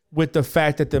with the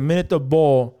fact that the minute the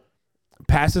ball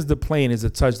passes the plane is a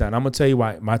touchdown. I'm going to tell you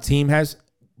why. My team has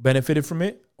benefited from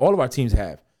it. All of our teams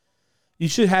have. You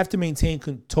should have to maintain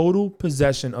total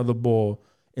possession of the ball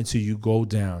until you go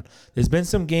down. There's been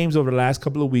some games over the last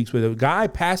couple of weeks where the guy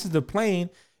passes the plane,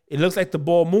 it looks like the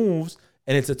ball moves,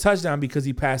 and it's a touchdown because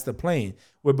he passed the plane.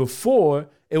 Where before,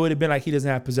 it would have been like he doesn't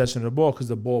have possession of the ball because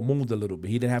the ball moved a little bit.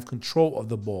 He didn't have control of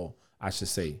the ball, I should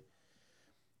say.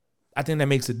 I think that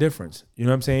makes a difference. You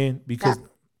know what I'm saying? Because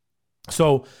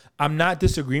So I'm not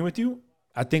disagreeing with you.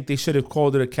 I think they should have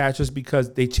called it a catch just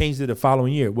because they changed it the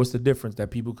following year. What's the difference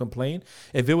that people complain?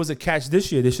 If it was a catch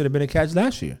this year, they should have been a catch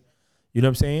last year. You know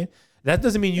what I'm saying? That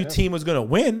doesn't mean your team was going to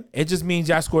win. It just means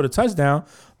y'all scored a touchdown,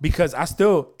 because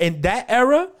in that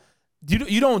era,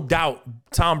 you don't doubt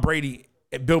Tom Brady,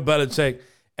 Bill Belichick,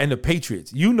 and the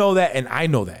Patriots. You know that, and I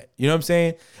know that. You know what I'm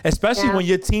saying? Especially when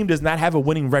your team does not have a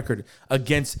winning record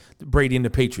against Brady and the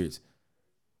Patriots.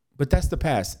 But that's the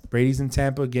past. Brady's in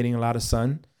Tampa getting a lot of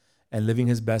sun and living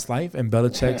his best life, and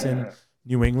Belichick's in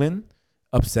New England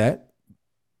upset.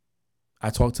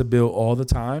 I talk to Bill all the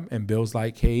time, and Bill's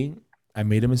like, hey, I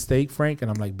made a mistake, Frank.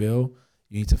 And I'm like, Bill,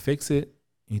 you need to fix it.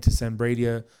 You need to send Brady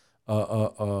a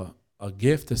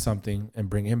gift or something and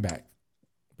bring him back.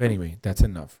 But anyway, that's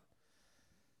enough.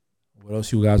 What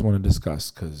else you guys want to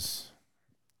discuss? Because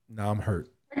now I'm hurt.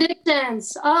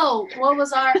 Predictions. Oh, what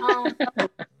was our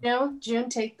June?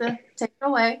 Take it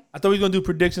away. I thought we were gonna do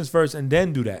predictions first and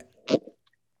then do that.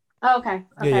 Okay.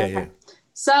 Yeah.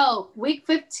 So week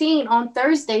 15 on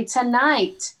Thursday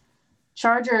tonight.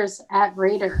 Chargers at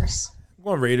Raiders. I'm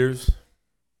going Raiders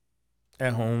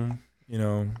at home. You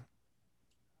know,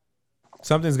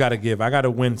 something's got to give. I got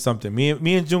to win something. Me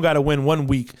and June got to win 1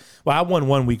 week. Well, I won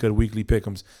 1 week of the weekly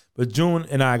pick'ems, but June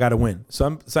and I got to win.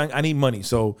 So I need money.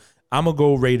 So I'm gonna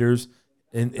go Raiders,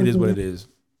 and it is what it is.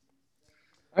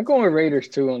 I'm going with Raiders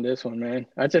too on this one, man.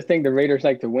 I just think the Raiders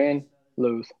like to win,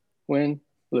 lose.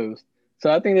 So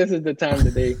I think this is the time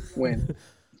that they win.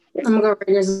 I'm gonna go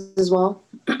Raiders as well.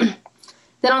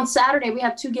 Then on Saturday, we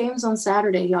have 2 games on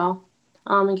Saturday, y'all.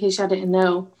 In case y'all didn't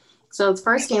know. So the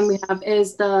first game we have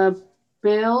is the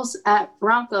Bills at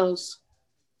Broncos.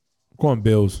 I'm going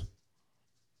Bills.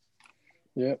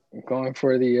 Yep, I'm going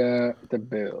for the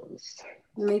Bills.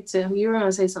 Me too. You were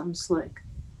gonna say something slick.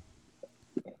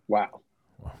 Wow.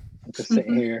 I'm just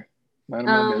sitting here. Minding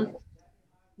my business.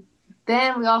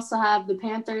 Then we also have the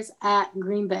Panthers at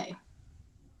Green Bay.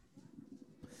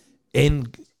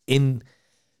 In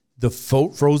the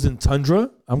frozen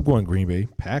tundra, I'm going Green Bay.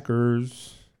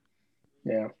 Packers.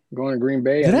 Yeah, I'm going to Green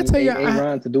Bay. Did I tell you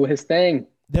Aaron to do his thing?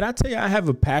 Did I tell you I have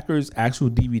a Packers actual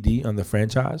DVD on the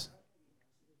franchise?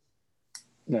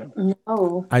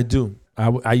 No. I do.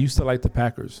 I used to like the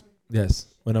Packers. Yes,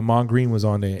 when Amon Green was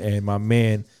on there, and my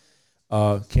man,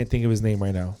 can't think of his name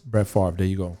right now. Brett Favre. There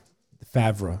you go.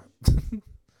 Favre.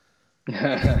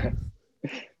 That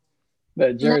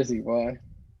jersey, boy.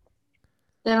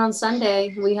 Then on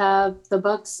Sunday we have the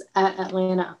Bucks at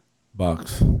Atlanta.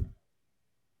 Bucks.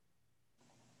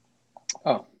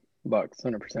 Oh, Bucks,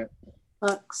 100%.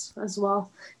 Bucks as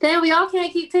well. Then we all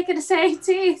can't keep picking the same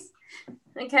teams.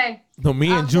 Okay. No,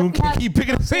 me and June can keep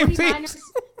picking the same teams.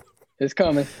 It's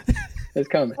coming.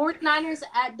 49ers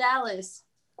at Dallas.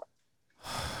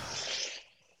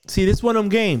 See, this is one of them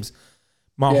games.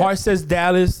 My heart says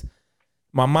Dallas.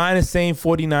 My mind is saying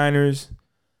 49ers.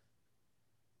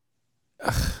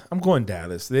 I'm going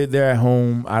Dallas. They're at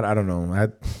home. I don't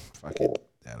know. Fuck it,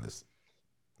 Dallas.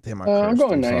 Damn, I'm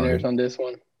going Niners on this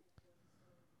one.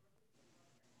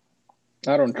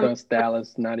 I don't trust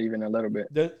Dallas, not even a little bit.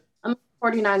 I'm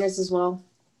 49ers as well.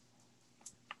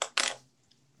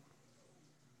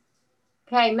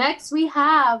 Okay, next we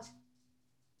have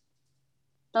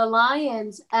the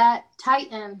Lions at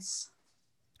Titans.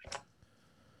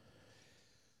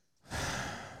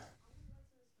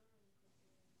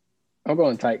 I'm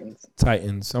going Titans.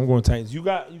 I'm going Titans. You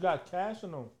got cash or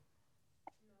no?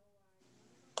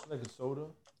 Like a soda?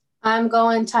 I'm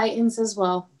going Titans as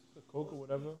well. A Coke or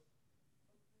whatever.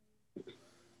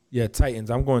 Yeah, Titans.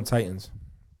 I'm going Titans.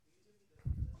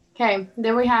 Okay,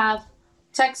 then we have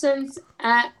Texans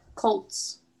at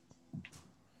Colts.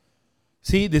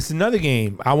 See, this is another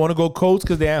game. I want to go Colts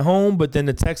because they're at home, but then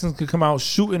the Texans could come out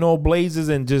shooting all blazes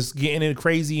and just getting it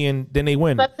crazy, and then they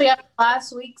win. Especially after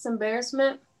last week's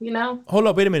embarrassment, you know? Hold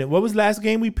up, wait a minute. What was the last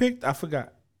game we picked? I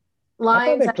forgot.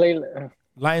 Lions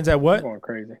at what? I'm going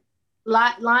crazy.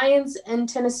 Lions in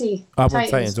Tennessee. I went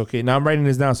Titans. Okay, now I'm writing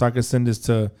this down so I can send this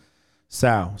to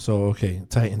Sal. So, okay,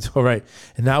 Titans. All right.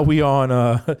 And now we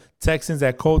on Texans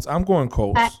at Colts. I'm going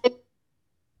Colts.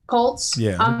 Colts?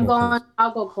 Yeah.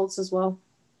 I'll go Colts as well.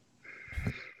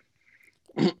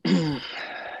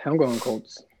 I'm going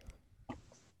Colts.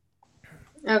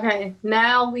 Okay,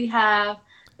 now we have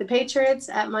the Patriots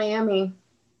at Miami.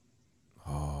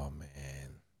 Oh,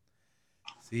 man.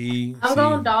 See? I'm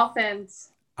going Dolphins.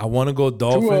 I want to go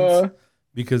Dolphins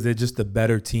because they're just a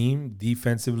better team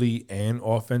defensively and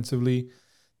offensively.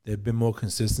 There's been more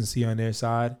consistency on their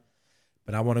side.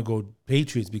 But I want to go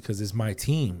Patriots because it's my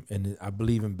team, and I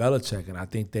believe in Belichick, and I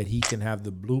think that he can have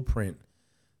the blueprint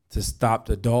to stop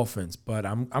the Dolphins. But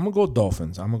I'm going to go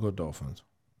Dolphins. Hold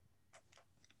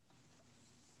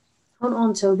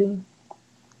on, Toby.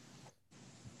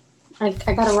 I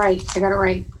got it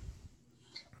right.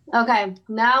 Okay,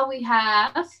 now we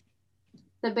have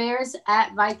the Bears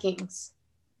at Vikings.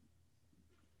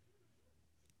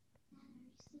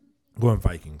 Going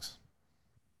Vikings.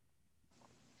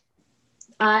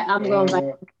 I'm going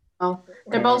Vikings. Oh,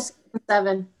 they're both 6 and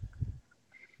 7.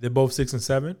 They're both 6 and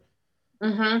 7?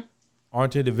 Mm-hmm.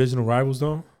 Aren't they divisional rivals,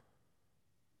 though?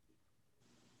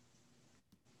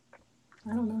 I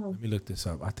don't know. Let me look this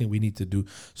up. I think we need to do.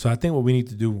 So I think what we need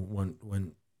to do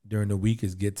when during the week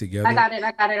is get together. I got it.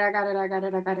 I got it.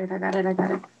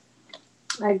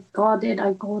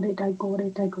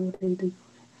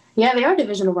 Yeah, they are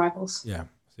divisional rivals. Yeah.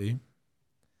 See?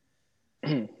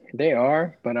 They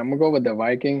are, but I'm gonna go with the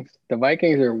Vikings. The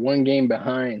Vikings are one game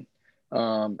behind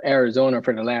Arizona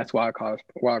for the last wild card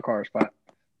spot.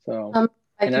 So, and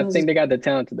I Vikings. think they got the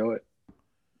talent to do it.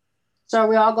 So are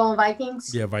we all going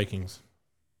Vikings? Yeah, Vikings.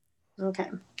 Okay.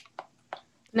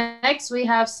 Next, we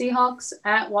have Seahawks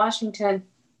at Washington.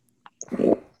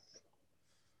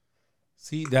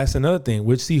 See, that's another thing.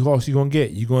 Which Seahawks you gonna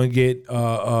get? You gonna get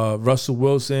Russell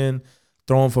Wilson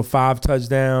throwing for 5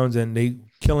 touchdowns and they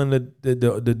killing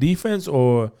the defense,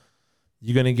 or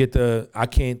you're gonna get I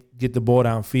can't get the ball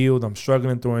downfield. I'm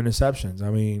struggling throwing interceptions. I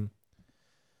mean,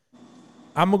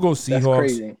 I'm gonna go Seahawks. That's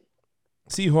crazy.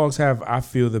 Seahawks have, I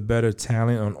feel, the better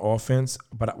talent on offense,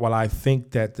 but while I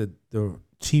think that the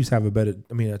Chiefs have a better,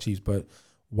 I mean not Chiefs, but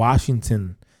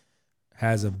Washington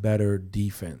has a better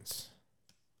defense.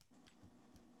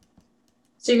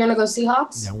 So you're gonna go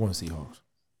Seahawks? Yeah, I want Seahawks.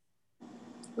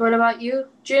 What about you,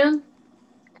 June?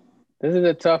 This is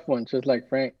a tough one, just like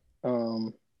Frank.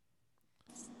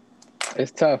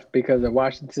 It's tough because of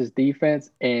Washington's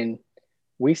defense, and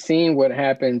we've seen what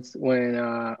happens when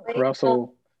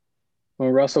Russell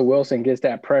Wilson gets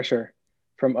that pressure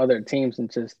from other teams,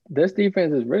 and just this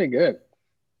defense is really good.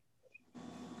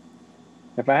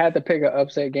 If I had to pick an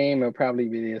upset game, it would probably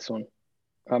be this one.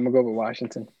 I'm gonna go with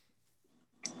Washington.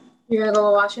 You're gonna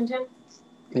go with Washington?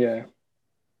 Yeah.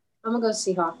 I'm gonna go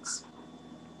Seahawks.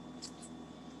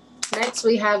 Next,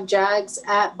 we have Jags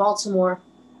at Baltimore.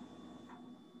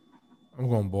 I'm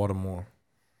going Baltimore.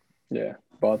 Yeah,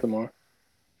 Baltimore.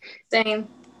 Same.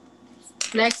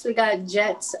 Next, we got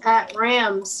Jets at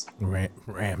Rams.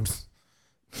 Rams.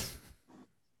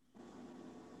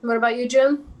 What about you,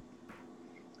 Jim?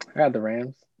 I got the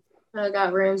Rams. I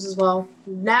got Rams as well.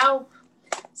 Now,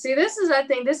 see, I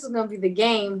think this is going to be the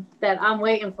game that I'm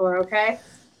waiting for, okay?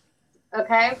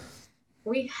 Okay?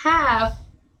 We have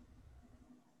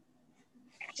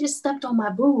just stepped on my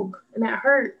boob, and that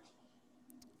hurt.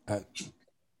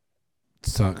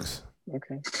 Sucks.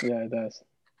 Okay. Yeah, it does.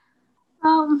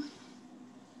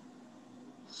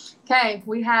 Okay,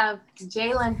 we have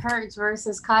Jalen Hurts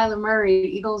versus Kyler Murray,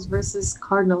 Eagles versus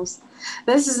Cardinals.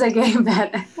 This is a game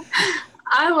that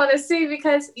I want to see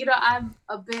because, I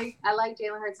like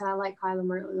Jalen Hurts and I like Kyler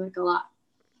Murray like a lot.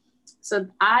 So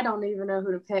I don't even know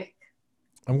who to pick.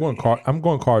 I'm going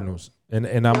Cardinals, and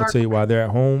I'm gonna tell you why. They're at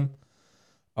home.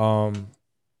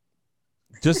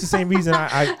 Just the same reason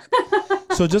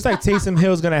So just like Taysom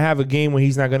Hill's gonna have a game when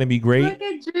he's not gonna be great. Look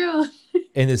at you.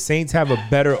 And the Saints have a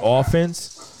better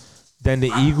offense than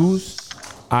the Eagles.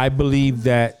 I believe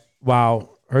that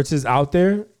while Hurts is out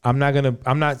there, I'm not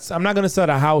gonna set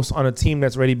a house on a team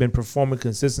that's already been performing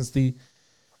consistently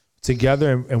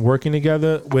together and working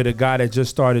together with a guy that just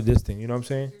started this thing. You know what I'm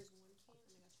saying?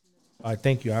 All right,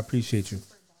 thank you. I appreciate you.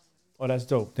 Oh, that's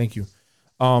dope. Thank you.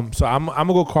 So I'm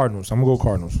gonna go Cardinals.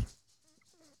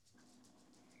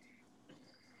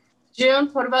 June,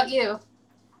 what about you?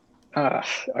 Are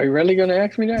you really gonna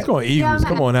ask me that? Let's go Eagles.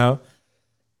 Come on now.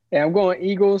 Yeah, I'm going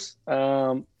Eagles.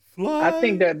 I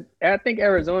think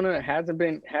Arizona hasn't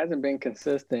been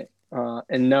consistent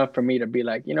enough for me to be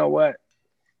like, you know what,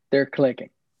 they're clicking.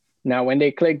 Now, when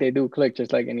they click, they do click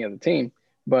just like any other team,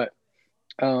 but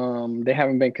they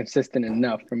haven't been consistent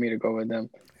enough for me to go with them.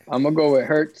 I'm gonna go with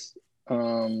Hurts.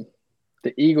 The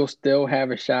Eagles still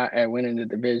have a shot at winning the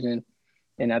division,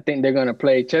 and I think they're gonna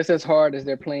play just as hard as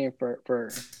they're playing for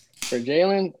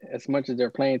Jalen, as much as they're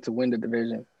playing to win the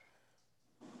division.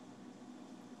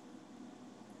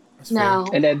 No.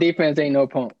 And that defense ain't no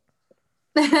punk.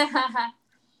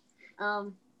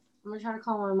 I'm gonna try to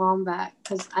call my mom back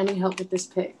because I need help with this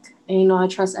pick. And I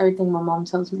trust everything my mom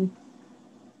tells me.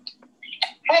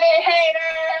 Hey, hater!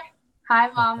 Hi,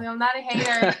 Mommy. I'm not a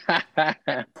hater.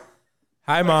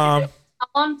 Hi, Mom. I'm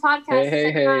on podcast.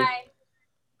 Hey. Hi.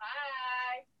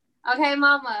 Bye. Okay,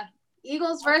 Mama.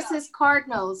 Eagles versus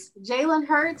Cardinals. Jalen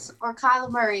Hurts or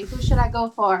Kyler Murray? Who should I go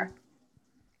for?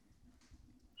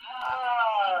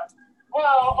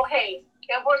 Well, okay.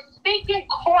 If we're speaking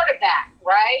quarterback,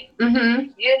 right? Mm-hmm.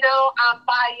 I'm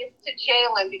biased to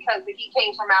Jalen because he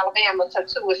came from Alabama to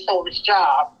his soulless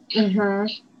job. Mm-hmm.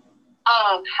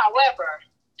 However,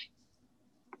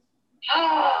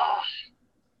 I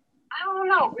don't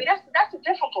know. That's a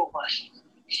difficult one.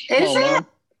 Is it?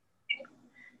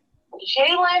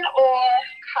 Jalen or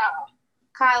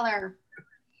Kyler.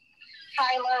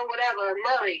 Tyler, whatever,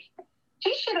 Murray.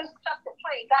 He should have stuck to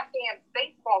playing goddamn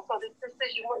baseball so this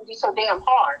decision wouldn't be so damn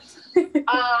hard.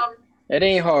 It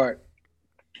ain't hard.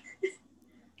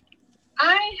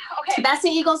 Okay. That's the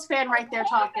Eagles fan right there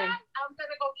talking. I'm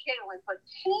gonna go Jalen, but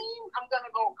team, I'm gonna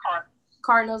go Cardinals.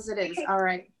 Cardinals it is. All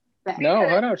right. No,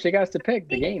 hold on. She got to pick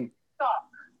the game.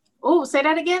 Oh, say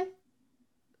that again?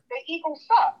 The Eagles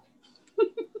suck.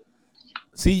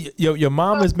 See, your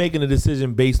mom is making a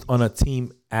decision based on a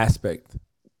team aspect.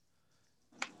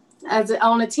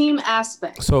 On a team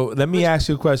aspect. So let me ask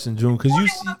you a question, June, because you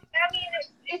see. I mean,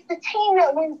 it's the team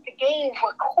that wins the game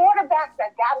with quarterbacks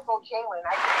that gotta go Jalen.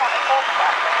 I just want to talk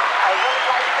about that. I really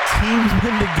like that. Teams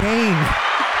win the game.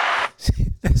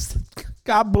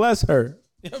 God bless her.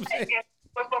 You know what I'm saying?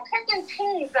 But we're picking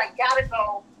teams that gotta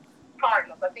go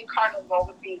Cardinals. I think Cardinals go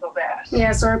with the Eagles ass.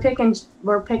 Yeah, so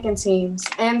we're picking teams,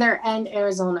 and they're and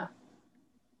Arizona.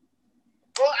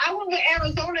 Well, I went with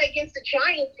Arizona against the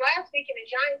Giants last week, and the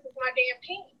Giants is my damn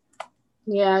team.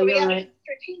 Yeah, So we you're gotta right. be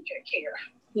strategic here.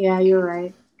 Yeah, you're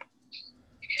right.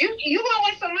 You want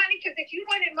to win some money, because if you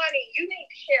winning money, you need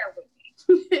to share with me.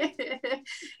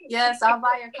 Yes, I'll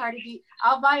buy your Cardi B.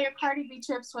 I'll buy your Cardi B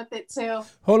trips with it too.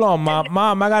 Hold on,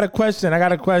 Mom, I got a question.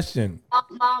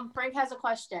 Mom, Frank has a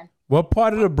question. What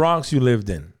part of the Bronx you lived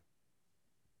in?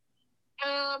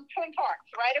 Twin Parks,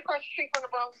 right across the street from the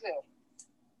Bronx Zoo.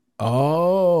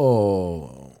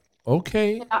 Oh,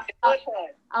 okay. I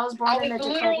was born in a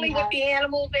literally Jacoby with house. the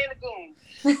animals and the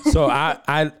goons. So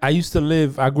I used to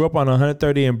live. I grew up on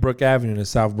 130 in Brook Avenue in the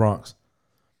South Bronx.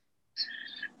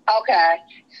 Okay,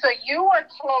 so you were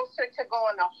closer to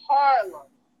going to Harlem.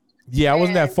 Yeah, I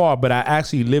wasn't that far, but I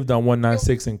actually lived on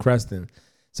 196 in Creston.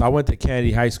 So I went to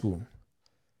Kennedy High School.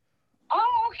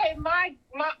 Oh, okay. My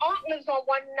aunt lives on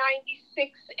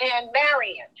 196 and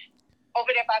Marion, over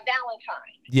there by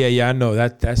Valentine. Yeah, I know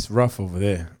that's rough over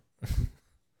there.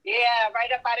 Yeah,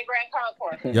 right up by the Grand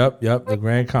Concourse. Yep, the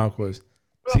Grand Concourse.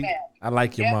 Real See, bad. I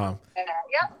like your mom.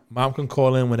 Yep. Mom can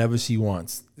call in whenever she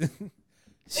wants.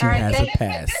 She All right, has a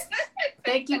pass.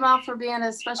 Thank you, Mom, for being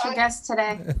a special guest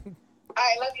today.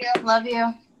 I love you. Love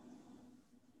you.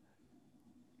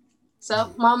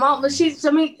 So, my mom,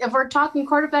 if we're talking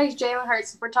quarterbacks, Jalen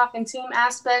Hurts. If we're talking team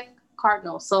aspect,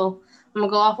 Cardinals. So, I'm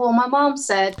gonna go off what my mom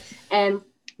said, and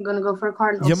I'm gonna go for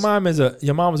Cardinals. Your mom is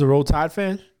a Roll Tide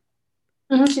fan?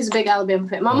 Mm-hmm, she's a big Alabama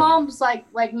fan. My mom's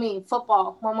like me,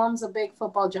 football. My mom's a big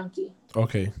football junkie.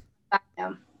 Okay. I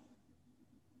am.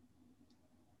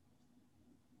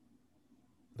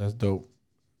 That's dope.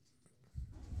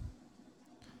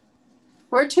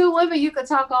 We're two women. You could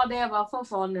talk all day about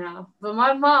football now, but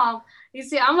my mom. You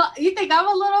see, you think I'm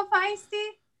a little feisty?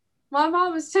 My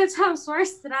mom is 10 times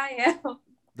worse than I am.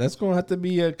 That's gonna have to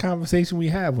be a conversation we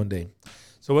have one day.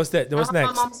 So what's that? What's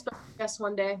next? My mom's special guest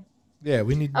one day. Yeah,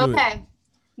 we need to do it. Okay,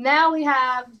 now we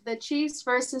have the Chiefs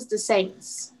versus the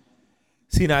Saints.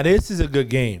 See, now this is a good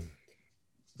game.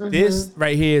 Mm-hmm. This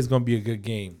right here is gonna be a good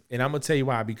game, and I'm gonna tell you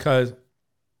why. Because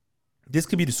this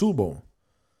could be the Super Bowl.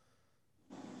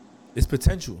 It's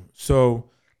potential. So,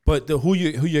 but who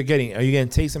you're getting? Are you getting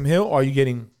Taysom Hill or are you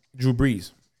getting Drew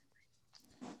Brees?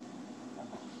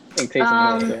 I think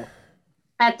Taysom Hill.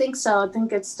 I think so. I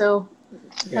think it's still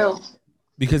Hill.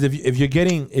 Because if you're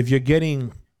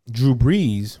getting Drew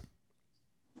Brees,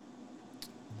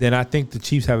 then I think the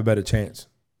Chiefs have a better chance.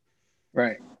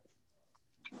 Right.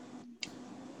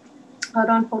 Hold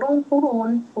on.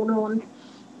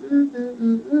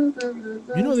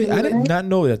 You know, I did not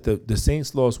know that the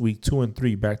Saints lost week 2 and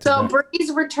 3 back to So back.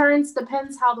 Breeze returns,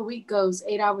 depends how the week goes,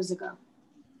 8 hours ago.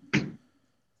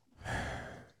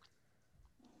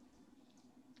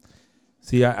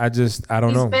 See, I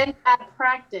don't know. He's been at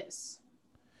practice.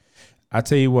 I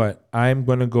tell you what, I'm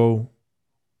gonna go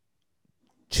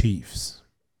Chiefs.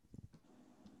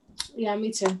 Yeah,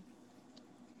 me too.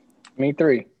 Me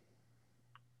 3.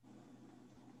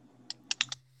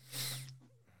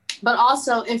 But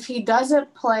also, if he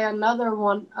doesn't play, another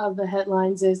one of the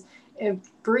headlines is if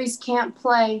Breeze can't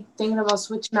play, thinking about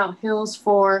switching out Hills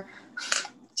for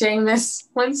Jameis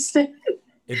Winston.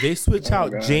 If they switch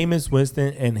out Jameis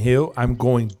Winston and Hill, I'm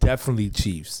going definitely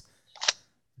Chiefs.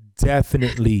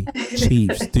 Definitely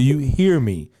Chiefs. Do you hear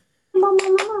me?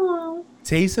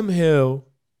 Taysom Hill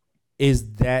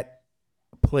is that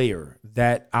player,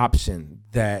 that option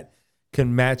that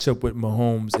can match up with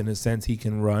Mahomes in a sense. He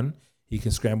can run, he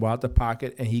can scramble out the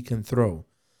pocket, and he can throw.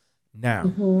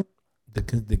 Now,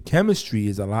 the chemistry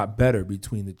is a lot better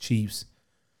between the Chiefs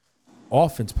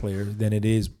offense players than it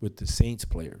is with the Saints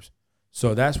players.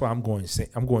 So that's why I'm going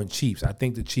Chiefs. I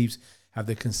think the Chiefs have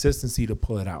the consistency to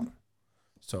pull it out.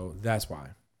 So that's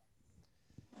why.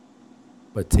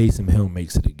 But Taysom Hill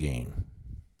makes it a game.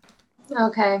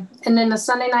 Okay. And then the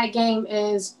Sunday night game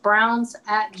is Browns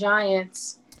at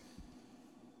Giants.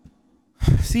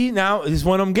 See, now it's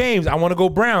one of them games. I want to go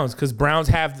Browns because Browns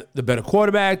have the better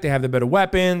quarterback. They have the better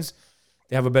weapons.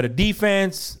 They have a better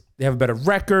defense. They have a better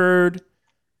record.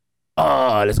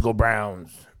 Oh, let's go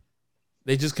Browns.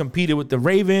 They just competed with the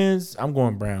Ravens. I'm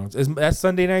going Browns. That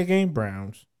Sunday night game,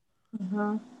 Browns.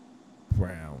 Mm-hmm.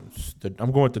 Browns.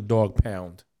 I'm going with the dog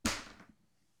pound.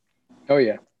 Oh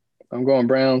yeah, I'm going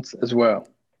Browns as well.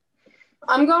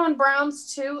 I'm going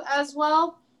Browns too as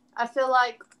well. I feel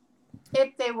like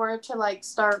if they were to like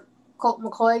start Colt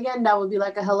McCoy again, that would be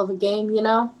like a hell of a game, you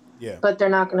know? Yeah. But they're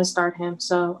not going to start him,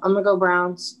 so I'm going to go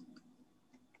Browns.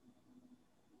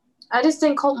 I just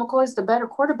think Colt McCoy is the better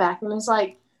quarterback, and it's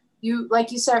like you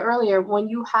said earlier, when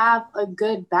you have a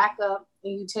good backup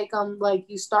and you take them, like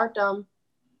you start them,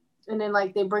 and then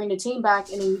like they bring the team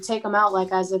back, and then you take them out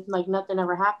like as if like nothing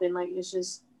ever happened. Like it's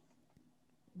just.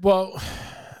 Well,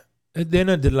 they're in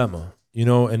a dilemma, you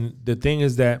know, and the thing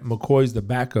is that McCoy's the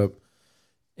backup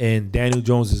and Daniel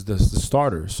Jones is the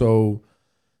starter. So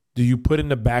do you put in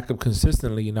the backup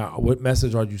consistently? Now, what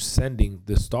message are you sending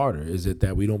the starter? Is it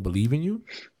that we don't believe in you?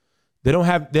 They don't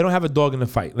have a dog in the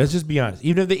fight. Let's just be honest.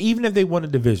 Even if they won a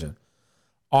division,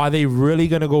 are they really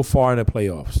going to go far in the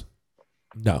playoffs?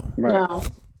 No. No.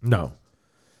 No.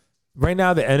 Right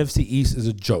now, the NFC East is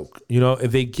a joke. You know,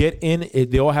 if they get in,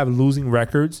 they all have losing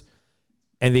records,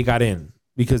 and they got in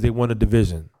because they won a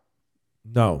division.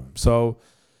 No. So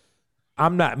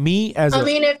I'm not me as. I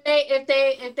mean,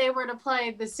 if they were to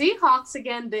play the Seahawks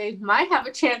again, they might have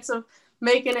a chance of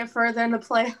making it further in the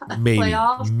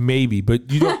playoffs. Maybe, but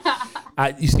you don't.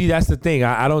 You see, that's the thing.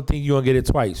 I don't think you're gonna get it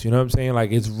twice. You know what I'm saying?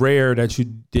 Like it's rare that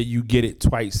you get it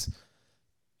twice.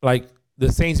 Like the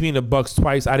Saints being the Bucks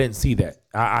twice, I didn't see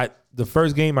that. The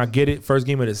first game, I get it. First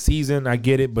game of the season, I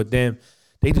get it. But then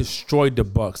they destroyed the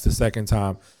Bucks the second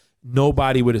time.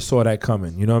 Nobody would have saw that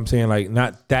coming. You know what I'm saying? Like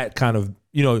not that kind of.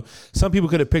 You know, some people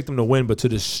could have picked them to win, but to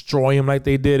destroy them like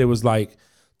they did, it was like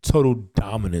total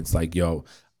dominance. Like, yo,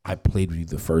 I played with you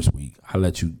the first week. I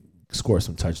let you score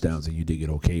some touchdowns and you did it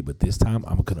okay. But this time,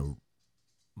 I'm going to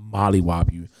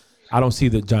mollywop you. I don't see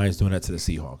the Giants doing that to the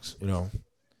Seahawks, you know?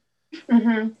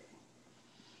 Mm-hmm.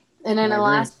 And then the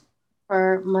last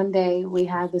for Monday, we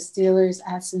have the Steelers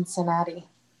at Cincinnati.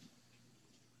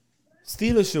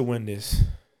 Steelers should win this.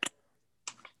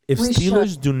 If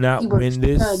Steelers do not win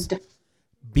this,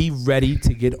 be ready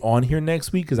to get on here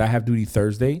next week because I have duty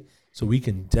Thursday. So we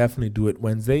can definitely do it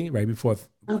Wednesday, right before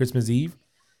Christmas Eve.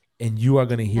 And you are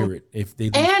going to hear it if they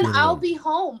do. And I'll be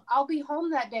home. I'll be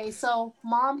home that day. So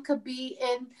Mom could be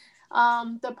in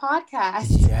the podcast.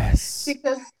 Yes.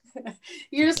 Because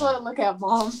you just want to look at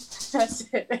Mom. That's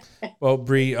it. Well,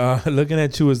 Bree, looking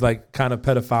at you is like kind of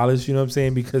pedophilish, you know what I'm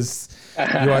saying? Because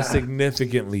you are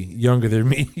significantly younger than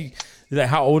me. Like,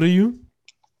 how old are you?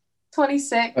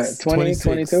 26. 20,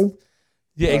 22?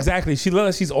 Yeah, exactly. She looks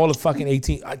like she's all of fucking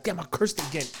 18. I get my cursed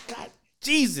again. God,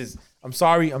 Jesus. I'm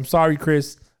sorry,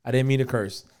 Chris. I didn't mean to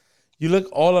curse. You look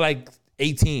all of like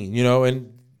 18, you know,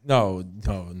 and no.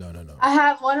 I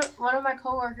had one of my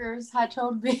coworkers had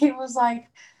told me, he was like,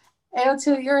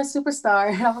 AO2, you're a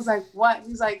superstar. And I was like, what?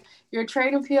 He's like, you're a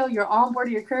trade appeal, you're on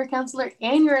board, you're a career counselor,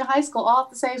 and you're in high school all at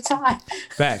the same time.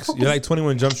 Facts. You're like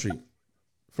 21 Jump Street.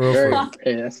 For real.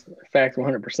 Yes, fact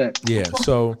 100%. Yeah,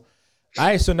 so, all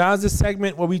right, so now is the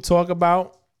segment where we talk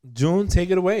about June. Take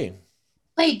it away.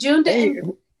 Wait, June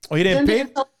didn't. Oh, he didn't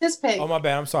pick? His pick. Oh, my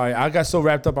bad. I'm sorry. I got so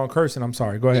wrapped up on cursing. I'm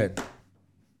sorry. Go ahead.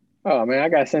 Oh, man, I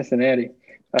got Cincinnati.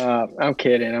 I'm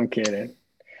kidding.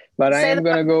 But I am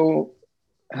going to go,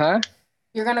 huh?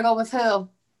 You're going to go with who?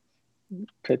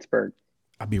 Pittsburgh.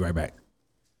 I'll be right back.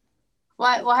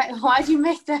 Why'd you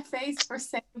make that face for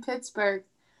saying Pittsburgh?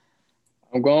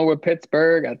 I'm going with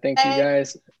Pittsburgh. I think you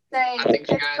guys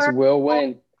will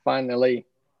win finally.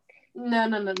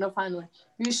 No, finally.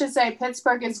 You should say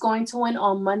Pittsburgh is going to win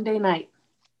on Monday night.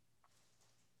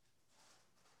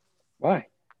 Why?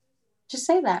 Just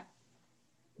say that.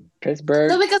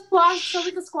 Pittsburgh. So we can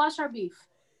squash our beef.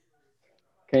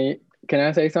 Can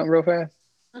I say something real fast?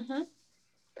 Mm-hmm.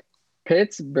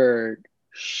 Pittsburgh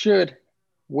should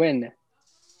win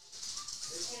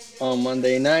on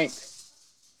Monday night.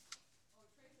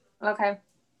 Okay.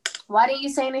 Why didn't you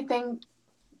say anything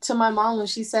to my mom when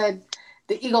she said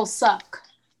the Eagles suck?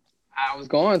 I was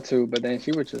going to, but then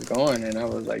she was just going, and I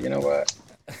was like, you know what?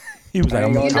 He was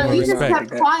like, you just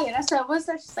kept quiet. I said, what's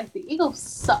that? She's like, the Eagles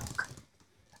suck.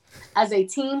 As a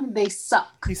team, they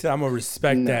suck. He said, I'm going to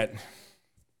respect that.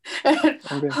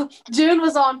 Okay. June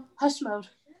was on hush mode.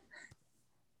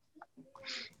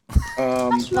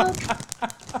 Hush mode.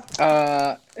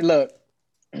 Look,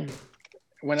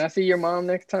 when I see your mom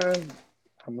next time,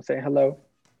 I'm going to say hello.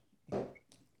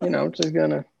 You know, I'm just going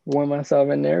to warm myself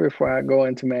in there before I go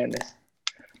into madness.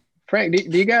 Frank,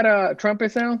 do you got a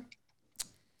trumpet sound?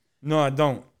 No, I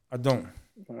don't.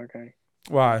 Okay.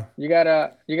 Why? You got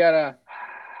a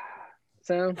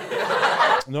sound?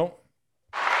 Nope.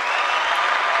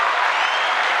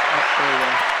 Oh, there you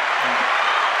go.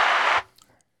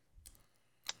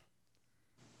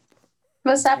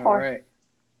 What's that All for? right.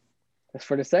 That's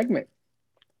for the segment.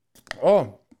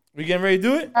 Oh, we getting ready to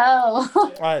do it? Oh.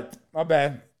 All right, my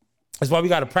bad. That's why we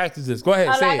got to practice this. Go ahead,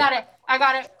 Oh, no, say I it. got it. I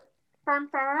got it. Firm,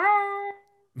 firm.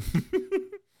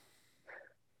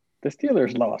 The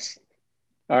Steelers lost.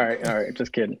 All right.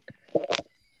 Just kidding.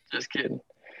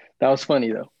 That was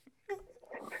funny though.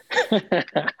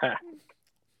 That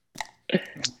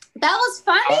was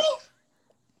funny?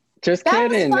 Just That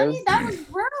was kidding. funny? That was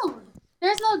rude.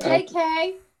 There's no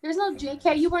JK. There's no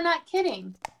JK. You were not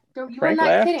kidding. You were Frank not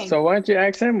laughed. kidding. So why don't you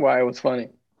ask him why it was funny?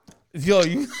 Yo,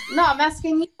 you. No, I'm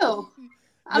asking you.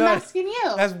 I'm asking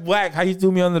you. That's whack. How you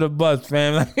threw me under the bus,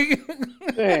 fam?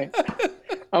 Dang.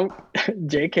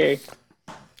 JK.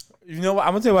 You know what?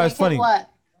 I'm gonna tell you why it's JK funny. what?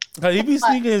 Cause he be What?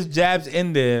 sneaking his jabs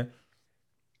in there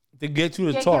to get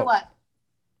you to JK talk. what?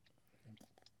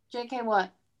 JK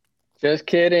what? Just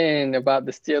kidding about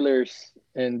the Steelers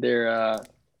and their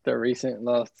recent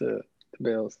loss to the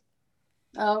Bills.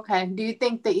 Oh, okay. Do you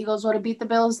think the Eagles would have beat the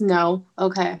Bills? No.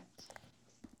 Okay.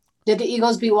 Did the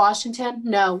Eagles beat Washington?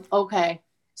 No. Okay.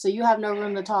 So you have no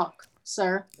room to talk,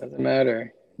 sir. Doesn't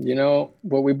matter. You know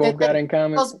what we both got in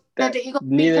common? Did the Eagles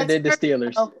beat Neither did the Pittsburgh?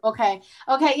 Steelers. Oh, okay.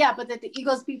 Okay, yeah, but did the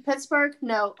Eagles beat Pittsburgh?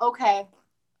 No. Okay.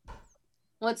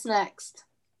 What's next?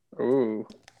 Ooh.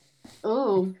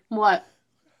 Ooh, what?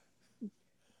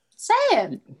 Say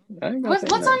it. I ain't gonna What's say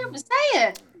on nothing. your? Say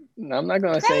it. No, I'm not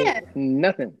gonna Say say it.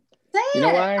 nothing. Say You know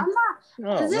it. why? I'm not. No,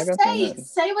 I'm Just not gonna say say nothing.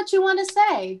 say what you want to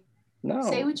say. No.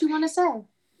 Say what you want to say.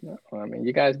 No. I mean,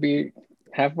 you guys beat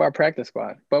half of our practice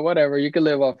squad, but whatever. You can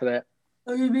live off of that.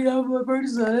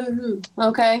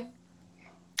 Okay.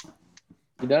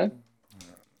 You done?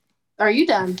 Are you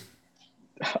done?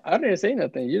 I didn't say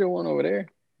nothing. You the one over there.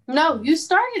 No, you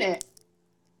started it.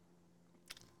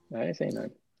 I didn't say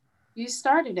nothing. You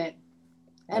started it.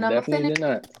 And I I'm definitely finished. did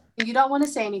not. You don't want to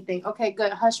say anything. Okay,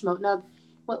 good. Hush mode. Now,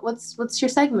 what's your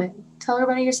segment? Tell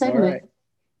everybody your segment.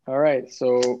 All right.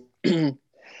 So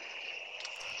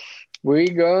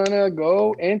we're gonna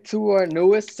go into our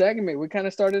newest segment. We kind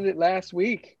of started it last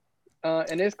week,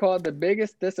 and it's called "The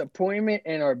Biggest Disappointment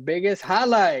and Our Biggest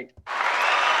Highlight."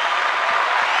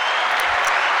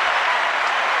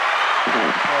 All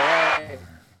right.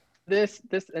 This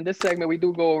in this segment, we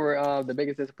do go over the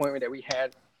biggest disappointment that we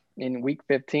had in Week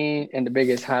 15 and the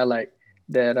biggest highlight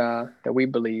that we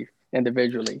believe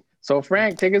individually. So,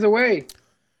 Frank, take us away.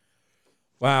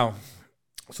 Wow.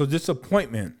 So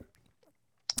disappointment.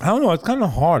 I don't know. It's kind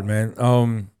of hard,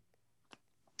 man.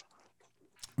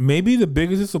 Maybe the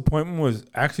biggest disappointment was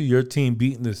actually your team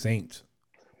beating the Saints.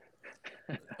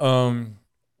 Not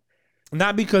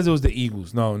because it was the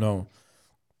Eagles. No.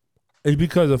 It's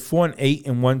because a 4-8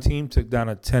 and one team took down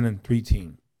a 10-3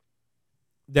 team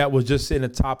that was just sitting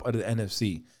at the top of the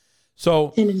NFC.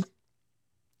 So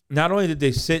not only did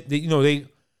they sit, I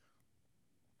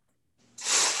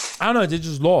don't know, they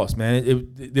just lost, man.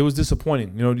 It was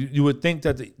disappointing. You know, you would think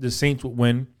that the Saints would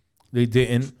win. They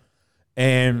didn't.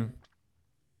 And,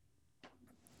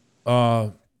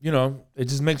 it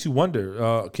just makes you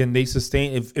wonder, can they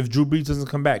sustain, if Drew Brees doesn't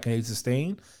come back, can they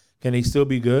sustain? Can they still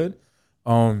be good?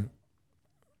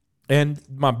 And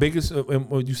my biggest,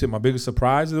 what you said, my biggest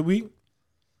surprise of the week?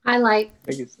 Highlight.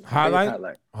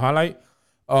 Highlight.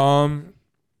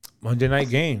 Monday night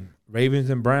game, Ravens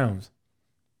and Browns.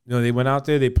 You know, they went out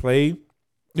there, they played.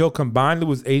 Combined it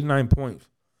was 89 points.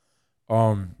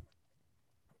 Let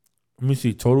me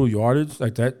see, total yardage.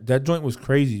 Like that joint was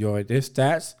crazy, yo. Like their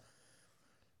stats.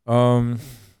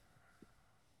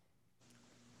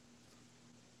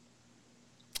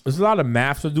 There's a lot of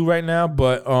math to do right now,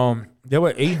 but there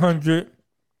were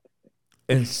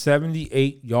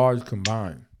 878 yards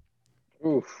combined.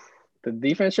 Oof. Did the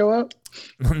defense show up?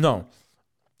 No.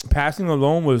 Passing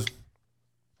alone was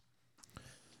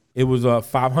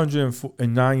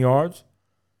 509 yards.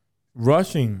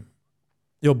 Rushing,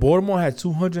 Baltimore had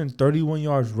 231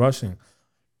 yards rushing.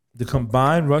 The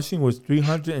combined rushing was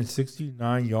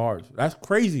 369 yards. That's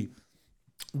crazy.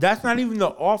 That's not even the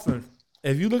offense.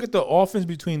 If you look at the offense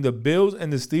between the Bills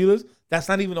and the Steelers, that's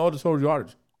not even all the total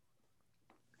yardage.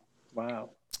 Wow.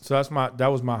 So that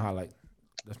was my highlight.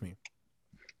 That's me.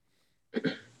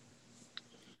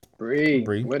 Bree,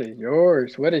 what is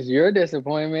yours? What is your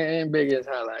disappointment and biggest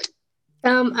highlight?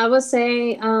 I would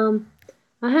say I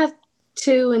have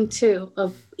 2 and 2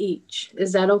 of each.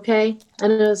 Is that okay? I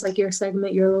know it's like your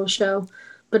segment, your little show,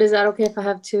 but is that okay if I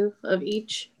have 2 of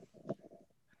each?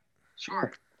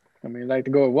 Sure. I mean, I'd like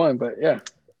to go with 1, but yeah.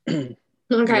 Okay,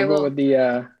 we'll go with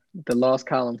the lost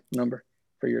column number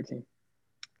for your team.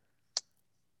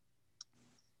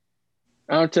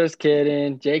 I'm just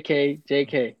kidding.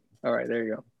 JK. All right, there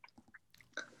you go.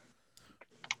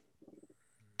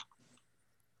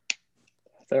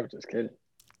 I was just kidding.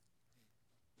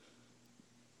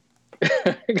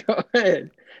 Go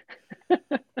ahead.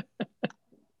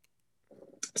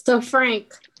 So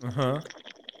Frank, Uh-huh.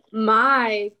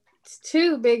 my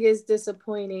two biggest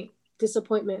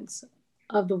disappointments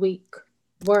of the week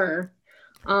were,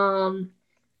 can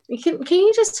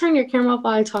you just turn your camera off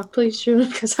while I talk, please, June?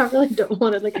 Because I really don't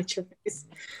want to look at your face.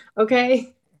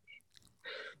 Okay.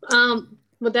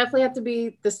 Would definitely have to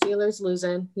be the Steelers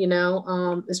losing,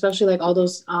 especially like all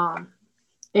those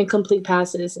incomplete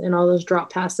passes and all those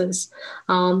drop passes,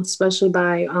 especially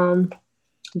by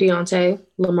Deontay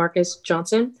LaMarcus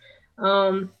Johnson.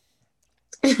 And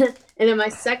then my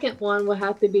second one would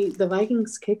have to be the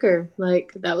Vikings kicker.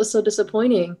 Like, that was so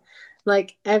disappointing.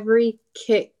 Like, every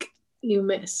kick you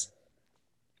miss,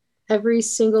 every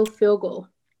single field goal.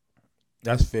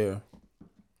 That's fair.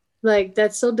 Like,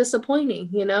 that's so disappointing,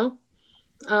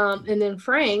 And then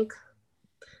Frank,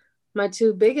 my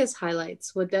two biggest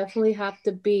highlights would definitely have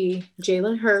to be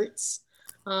Jalen Hurts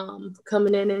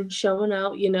coming in and showing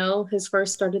out, his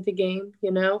first start of the game,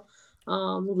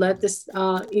 led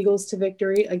the Eagles to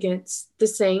victory against the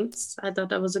Saints. I thought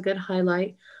that was a good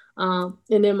highlight. And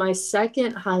then my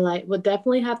second highlight would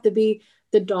definitely have to be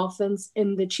the Dolphins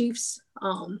and the Chiefs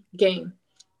game,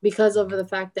 because of the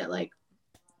fact that, like,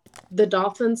 the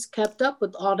Dolphins kept up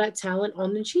with all that talent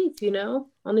on the Chiefs.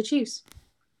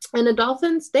 And the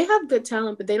Dolphins, they have good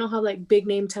talent, but they don't have like big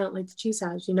name talent like the Chiefs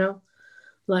has,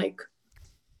 like,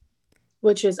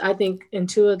 which is, I think, in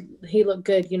Tua, he looked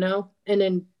good, and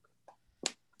then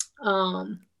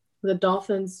the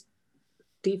Dolphins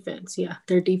defense,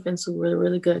 their defense was really,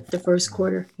 really good the first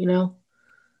quarter,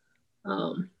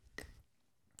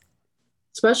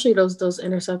 especially those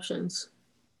interceptions.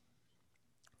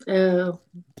 I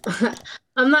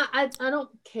don't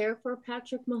care for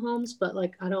Patrick Mahomes, but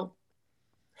like, I don't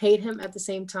hate him at the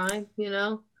same time,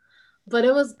 but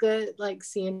it was good, like,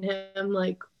 seeing him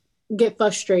like get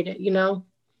frustrated,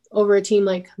 over a team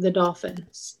like the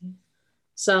Dolphins.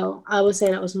 So I would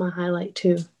say that was my highlight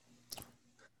too.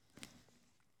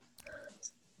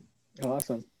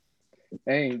 Awesome.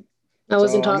 Hey, I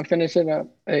wasn't I'm talking. finish it up.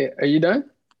 Hey, are you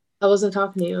done? I wasn't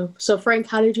talking to you. So Frank,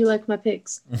 how did you like my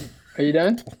picks? Are you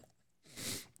done?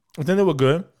 I think they were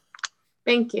good.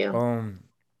 Thank you.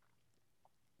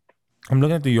 I'm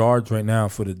looking at the yards right now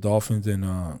for the Dolphins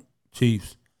and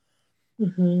Chiefs.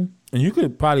 Mm-hmm. And you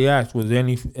could probably ask, was there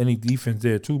any defense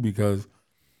there too? Because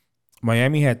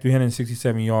Miami had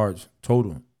 367 yards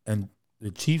total, and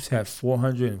the Chiefs had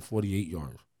 448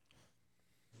 yards.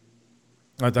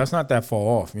 Like, that's not that far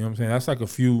off. You know what I'm saying? That's like a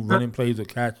few running plays or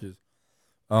catches.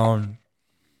 Passing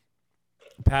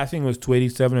was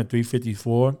 287 to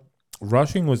 354.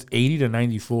 Rushing was 80 to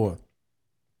 94.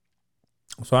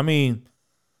 So, I mean,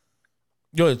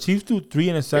 the Chiefs threw 3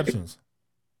 interceptions.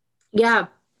 Yeah,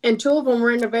 and 2 of them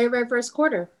were in the very, very first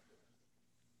quarter.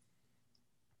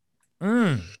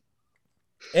 And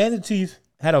the Chiefs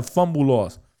had a fumble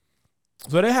loss.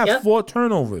 So they have 4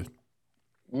 turnovers.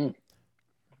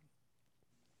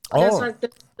 That's like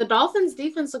the Dolphins'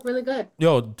 defense looked really good.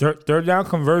 Third down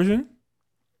conversion,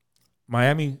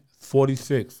 Miami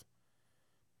 46.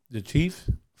 The Chiefs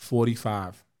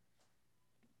 45.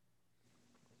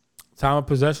 Time of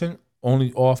possession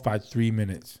only off by 3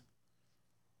 minutes.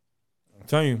 I'm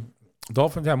telling you,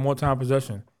 Dolphins had more time of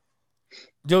possession.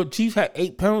 Chiefs had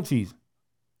 8 penalties.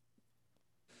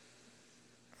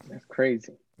 That's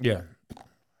crazy. Yeah.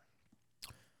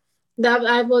 That,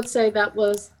 I would say, that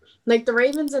was like the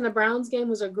Ravens and the Browns game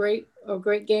was a great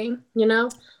game,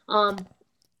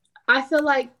 I feel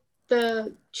like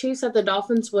the Chiefs at the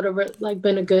Dolphins would have like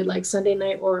been a good like Sunday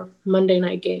night or Monday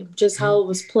night game, just how it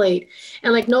was played.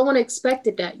 And like, no one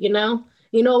expected that, you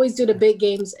always do the big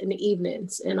games in the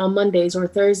evenings and on Mondays or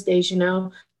Thursdays,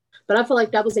 but I feel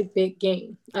like that was a big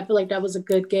game. I feel like that was a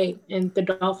good game, and the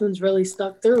Dolphins really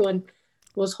stuck through and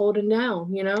was holding down,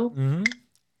 Mm-hmm.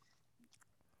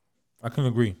 I can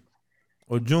agree.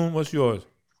 Well, June, what's yours?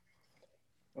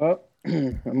 Well,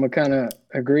 I'm gonna kind of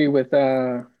agree with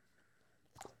the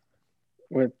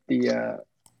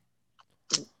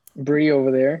Bree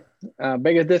over there.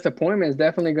 Biggest disappointment is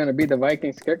definitely going to be the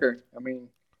Vikings kicker. I mean,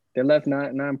 they left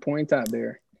 9 points out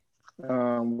there,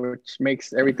 which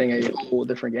makes everything a whole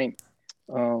different game.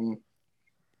 And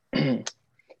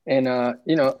man,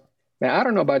 I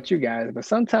don't know about you guys, but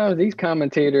sometimes these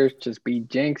commentators just be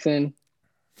jinxing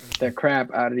the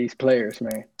crap out of these players,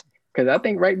 man. Because I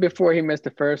think right before he missed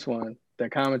the first one, the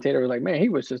commentator was like, man, he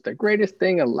was just the greatest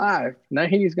thing alive. Now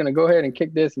he's going to go ahead and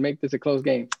kick this and make this a close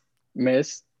game.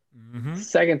 Miss. Mm-hmm.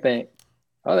 Second thing.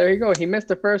 Oh, there you go. He missed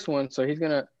the first one, so he's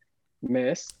going to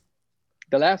miss.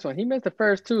 The last one, he missed the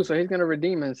first 2, so he's going to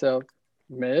redeem himself.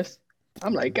 Miss.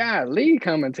 I'm like, God, lead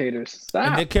commentators, stop.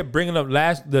 And they kept bringing up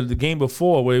the game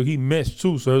before where he missed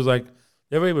too. So it was like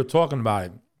everybody was talking about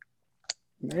it.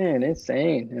 Man,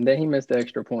 insane. And then he missed the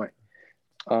extra point.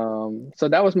 So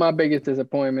that was my biggest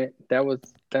disappointment.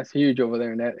 That's huge over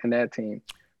there in that team.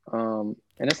 And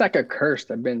it's like a curse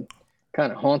that's been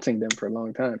kind of haunting them for a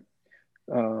long time.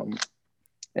 And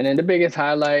then the biggest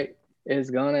highlight is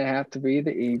gonna have to be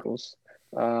the Eagles.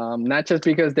 Not just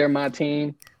because they're my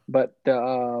team, but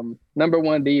the number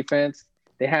one defense.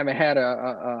 They haven't had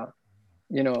a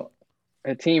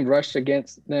team rush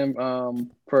against them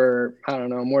for, I don't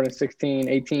know, more than 16,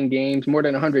 18 games, more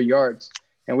than 100 yards.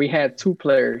 And we had two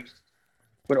players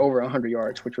with over 100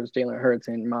 yards, which was Jalen Hurts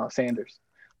and Miles Sanders.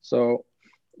 So,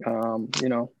 I'm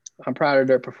proud of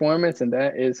their performance, and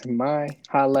that is my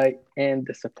highlight and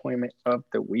disappointment of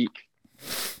the week.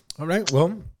 All right,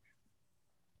 well,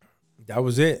 that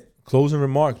was it. Closing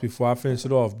remarks before I finish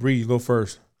it off. Bree, you go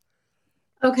first.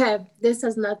 Okay, this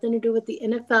has nothing to do with the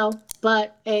NFL,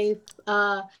 but a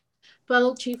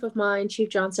fellow chief of mine, Chief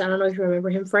Johnson, I don't know if you remember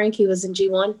him, Frank, he was in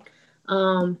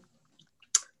G1.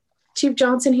 Chief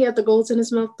Johnson, he had the golds in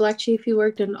his mouth. Black Chief, he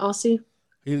worked in Aussie.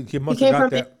 He must have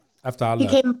got that after I left.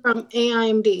 He came from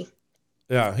AIMD.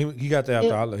 Yeah, he got that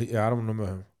after I left. Yeah, I don't remember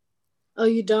him. Oh,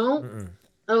 you don't? Mm-mm.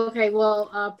 Okay,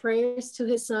 well, prayers to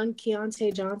his son,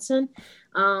 Keontae Johnson.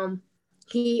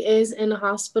 He is in the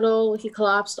hospital. He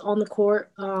collapsed on the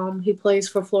court. He plays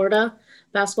for Florida,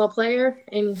 basketball player,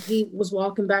 and he was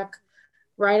walking back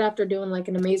right after doing like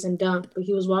an amazing dunk, but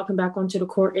he was walking back onto the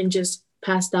court and just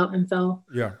passed out and fell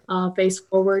face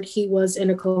forward. He was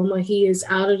in a coma. He is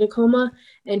out of the coma,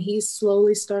 and he's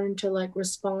slowly starting to like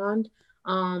respond,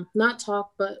 not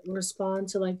talk, but respond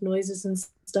to like noises and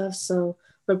stuff. So,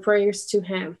 but prayers to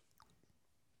him.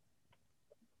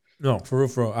 No, for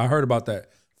real. I heard about that.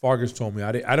 Fargus told me.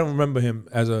 I don't remember him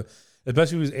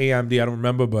especially he was AIMD. I don't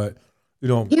remember, but he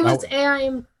was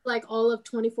AIM like all of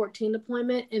 2014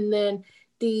 deployment, and then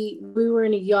we were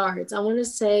in the yards. I want to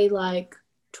say like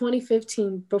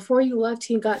 2015. Before you left,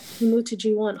 he moved to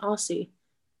G1 Aussie.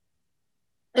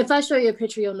 If I show you a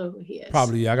picture, you'll know who he is.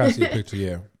 Probably, yeah. I gotta see a picture.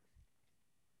 Yeah.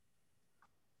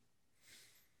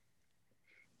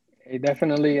 Hey,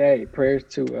 definitely. Hey, prayers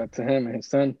to him and his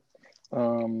son.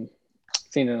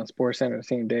 Seen it on Sports Center the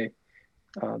same day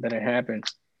that it happened.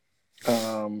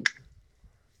 And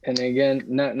again,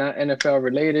 not NFL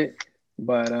related,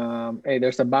 but hey,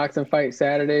 there's a boxing fight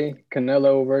Saturday.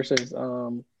 Canelo versus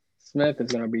Smith is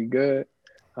going to be good.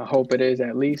 I hope it is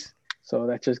at least. So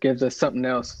that just gives us something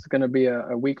else. It's going to be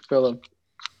a week full of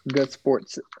good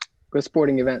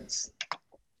sporting events.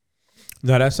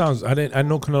 No, that sounds. I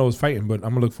know Canelo was fighting, but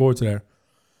I'm gonna look forward to that.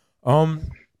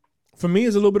 For me,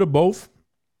 it's a little bit of both.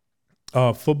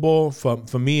 Football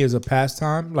for me is a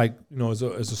pastime, like it's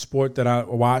a sport that I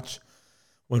watch.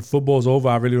 When football's over,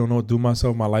 I really don't know what to do with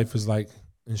myself. My life is like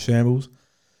in shambles.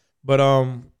 But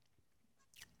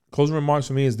closing remarks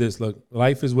for me is this: look,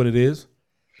 life is what it is.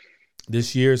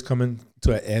 This year is coming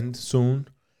to an end soon,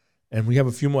 and we have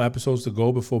a few more episodes to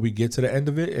go before we get to the end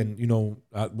of it. And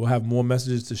we'll have more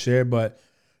messages to share, but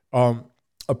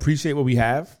appreciate what we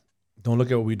have. Don't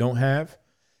look at what we don't have,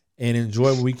 and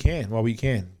enjoy what we can while we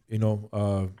can.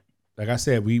 Like I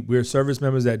said, we're service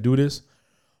members that do this.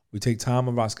 We take time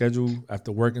of our schedule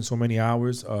after working so many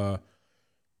hours,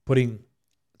 putting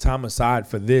time aside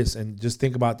for this, and just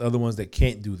think about the other ones that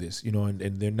can't do this, and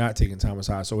they're not taking time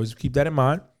aside. So always keep that in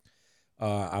mind.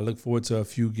 I look forward to a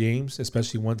few games,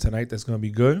 especially one tonight that's going to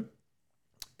be good.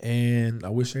 And I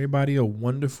wish everybody a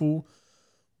wonderful,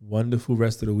 wonderful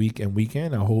rest of the week and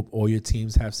weekend. I hope all your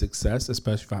teams have success,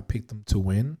 especially if I pick them to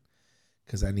win,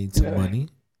 because I need some money.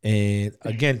 And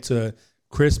again, to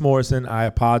Chris Morrison, I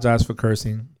apologize for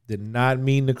cursing. Did not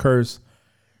mean to curse.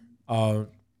 I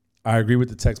agree with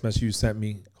the text message you sent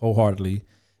me wholeheartedly,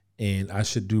 and I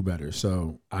should do better.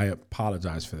 So I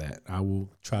apologize for that. I will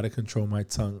try to control my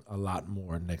tongue a lot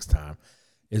more next time.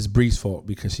 It's Bree's fault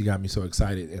because she got me so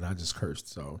excited and I just cursed.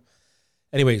 So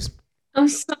anyways. I'm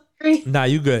sorry. Nah,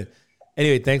 you good.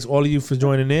 Anyway, thanks all of you for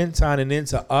joining in, signing in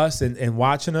to us and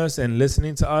watching us and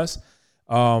listening to us.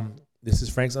 This is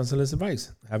Frank's Unsolicited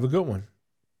Advice. Have a good one.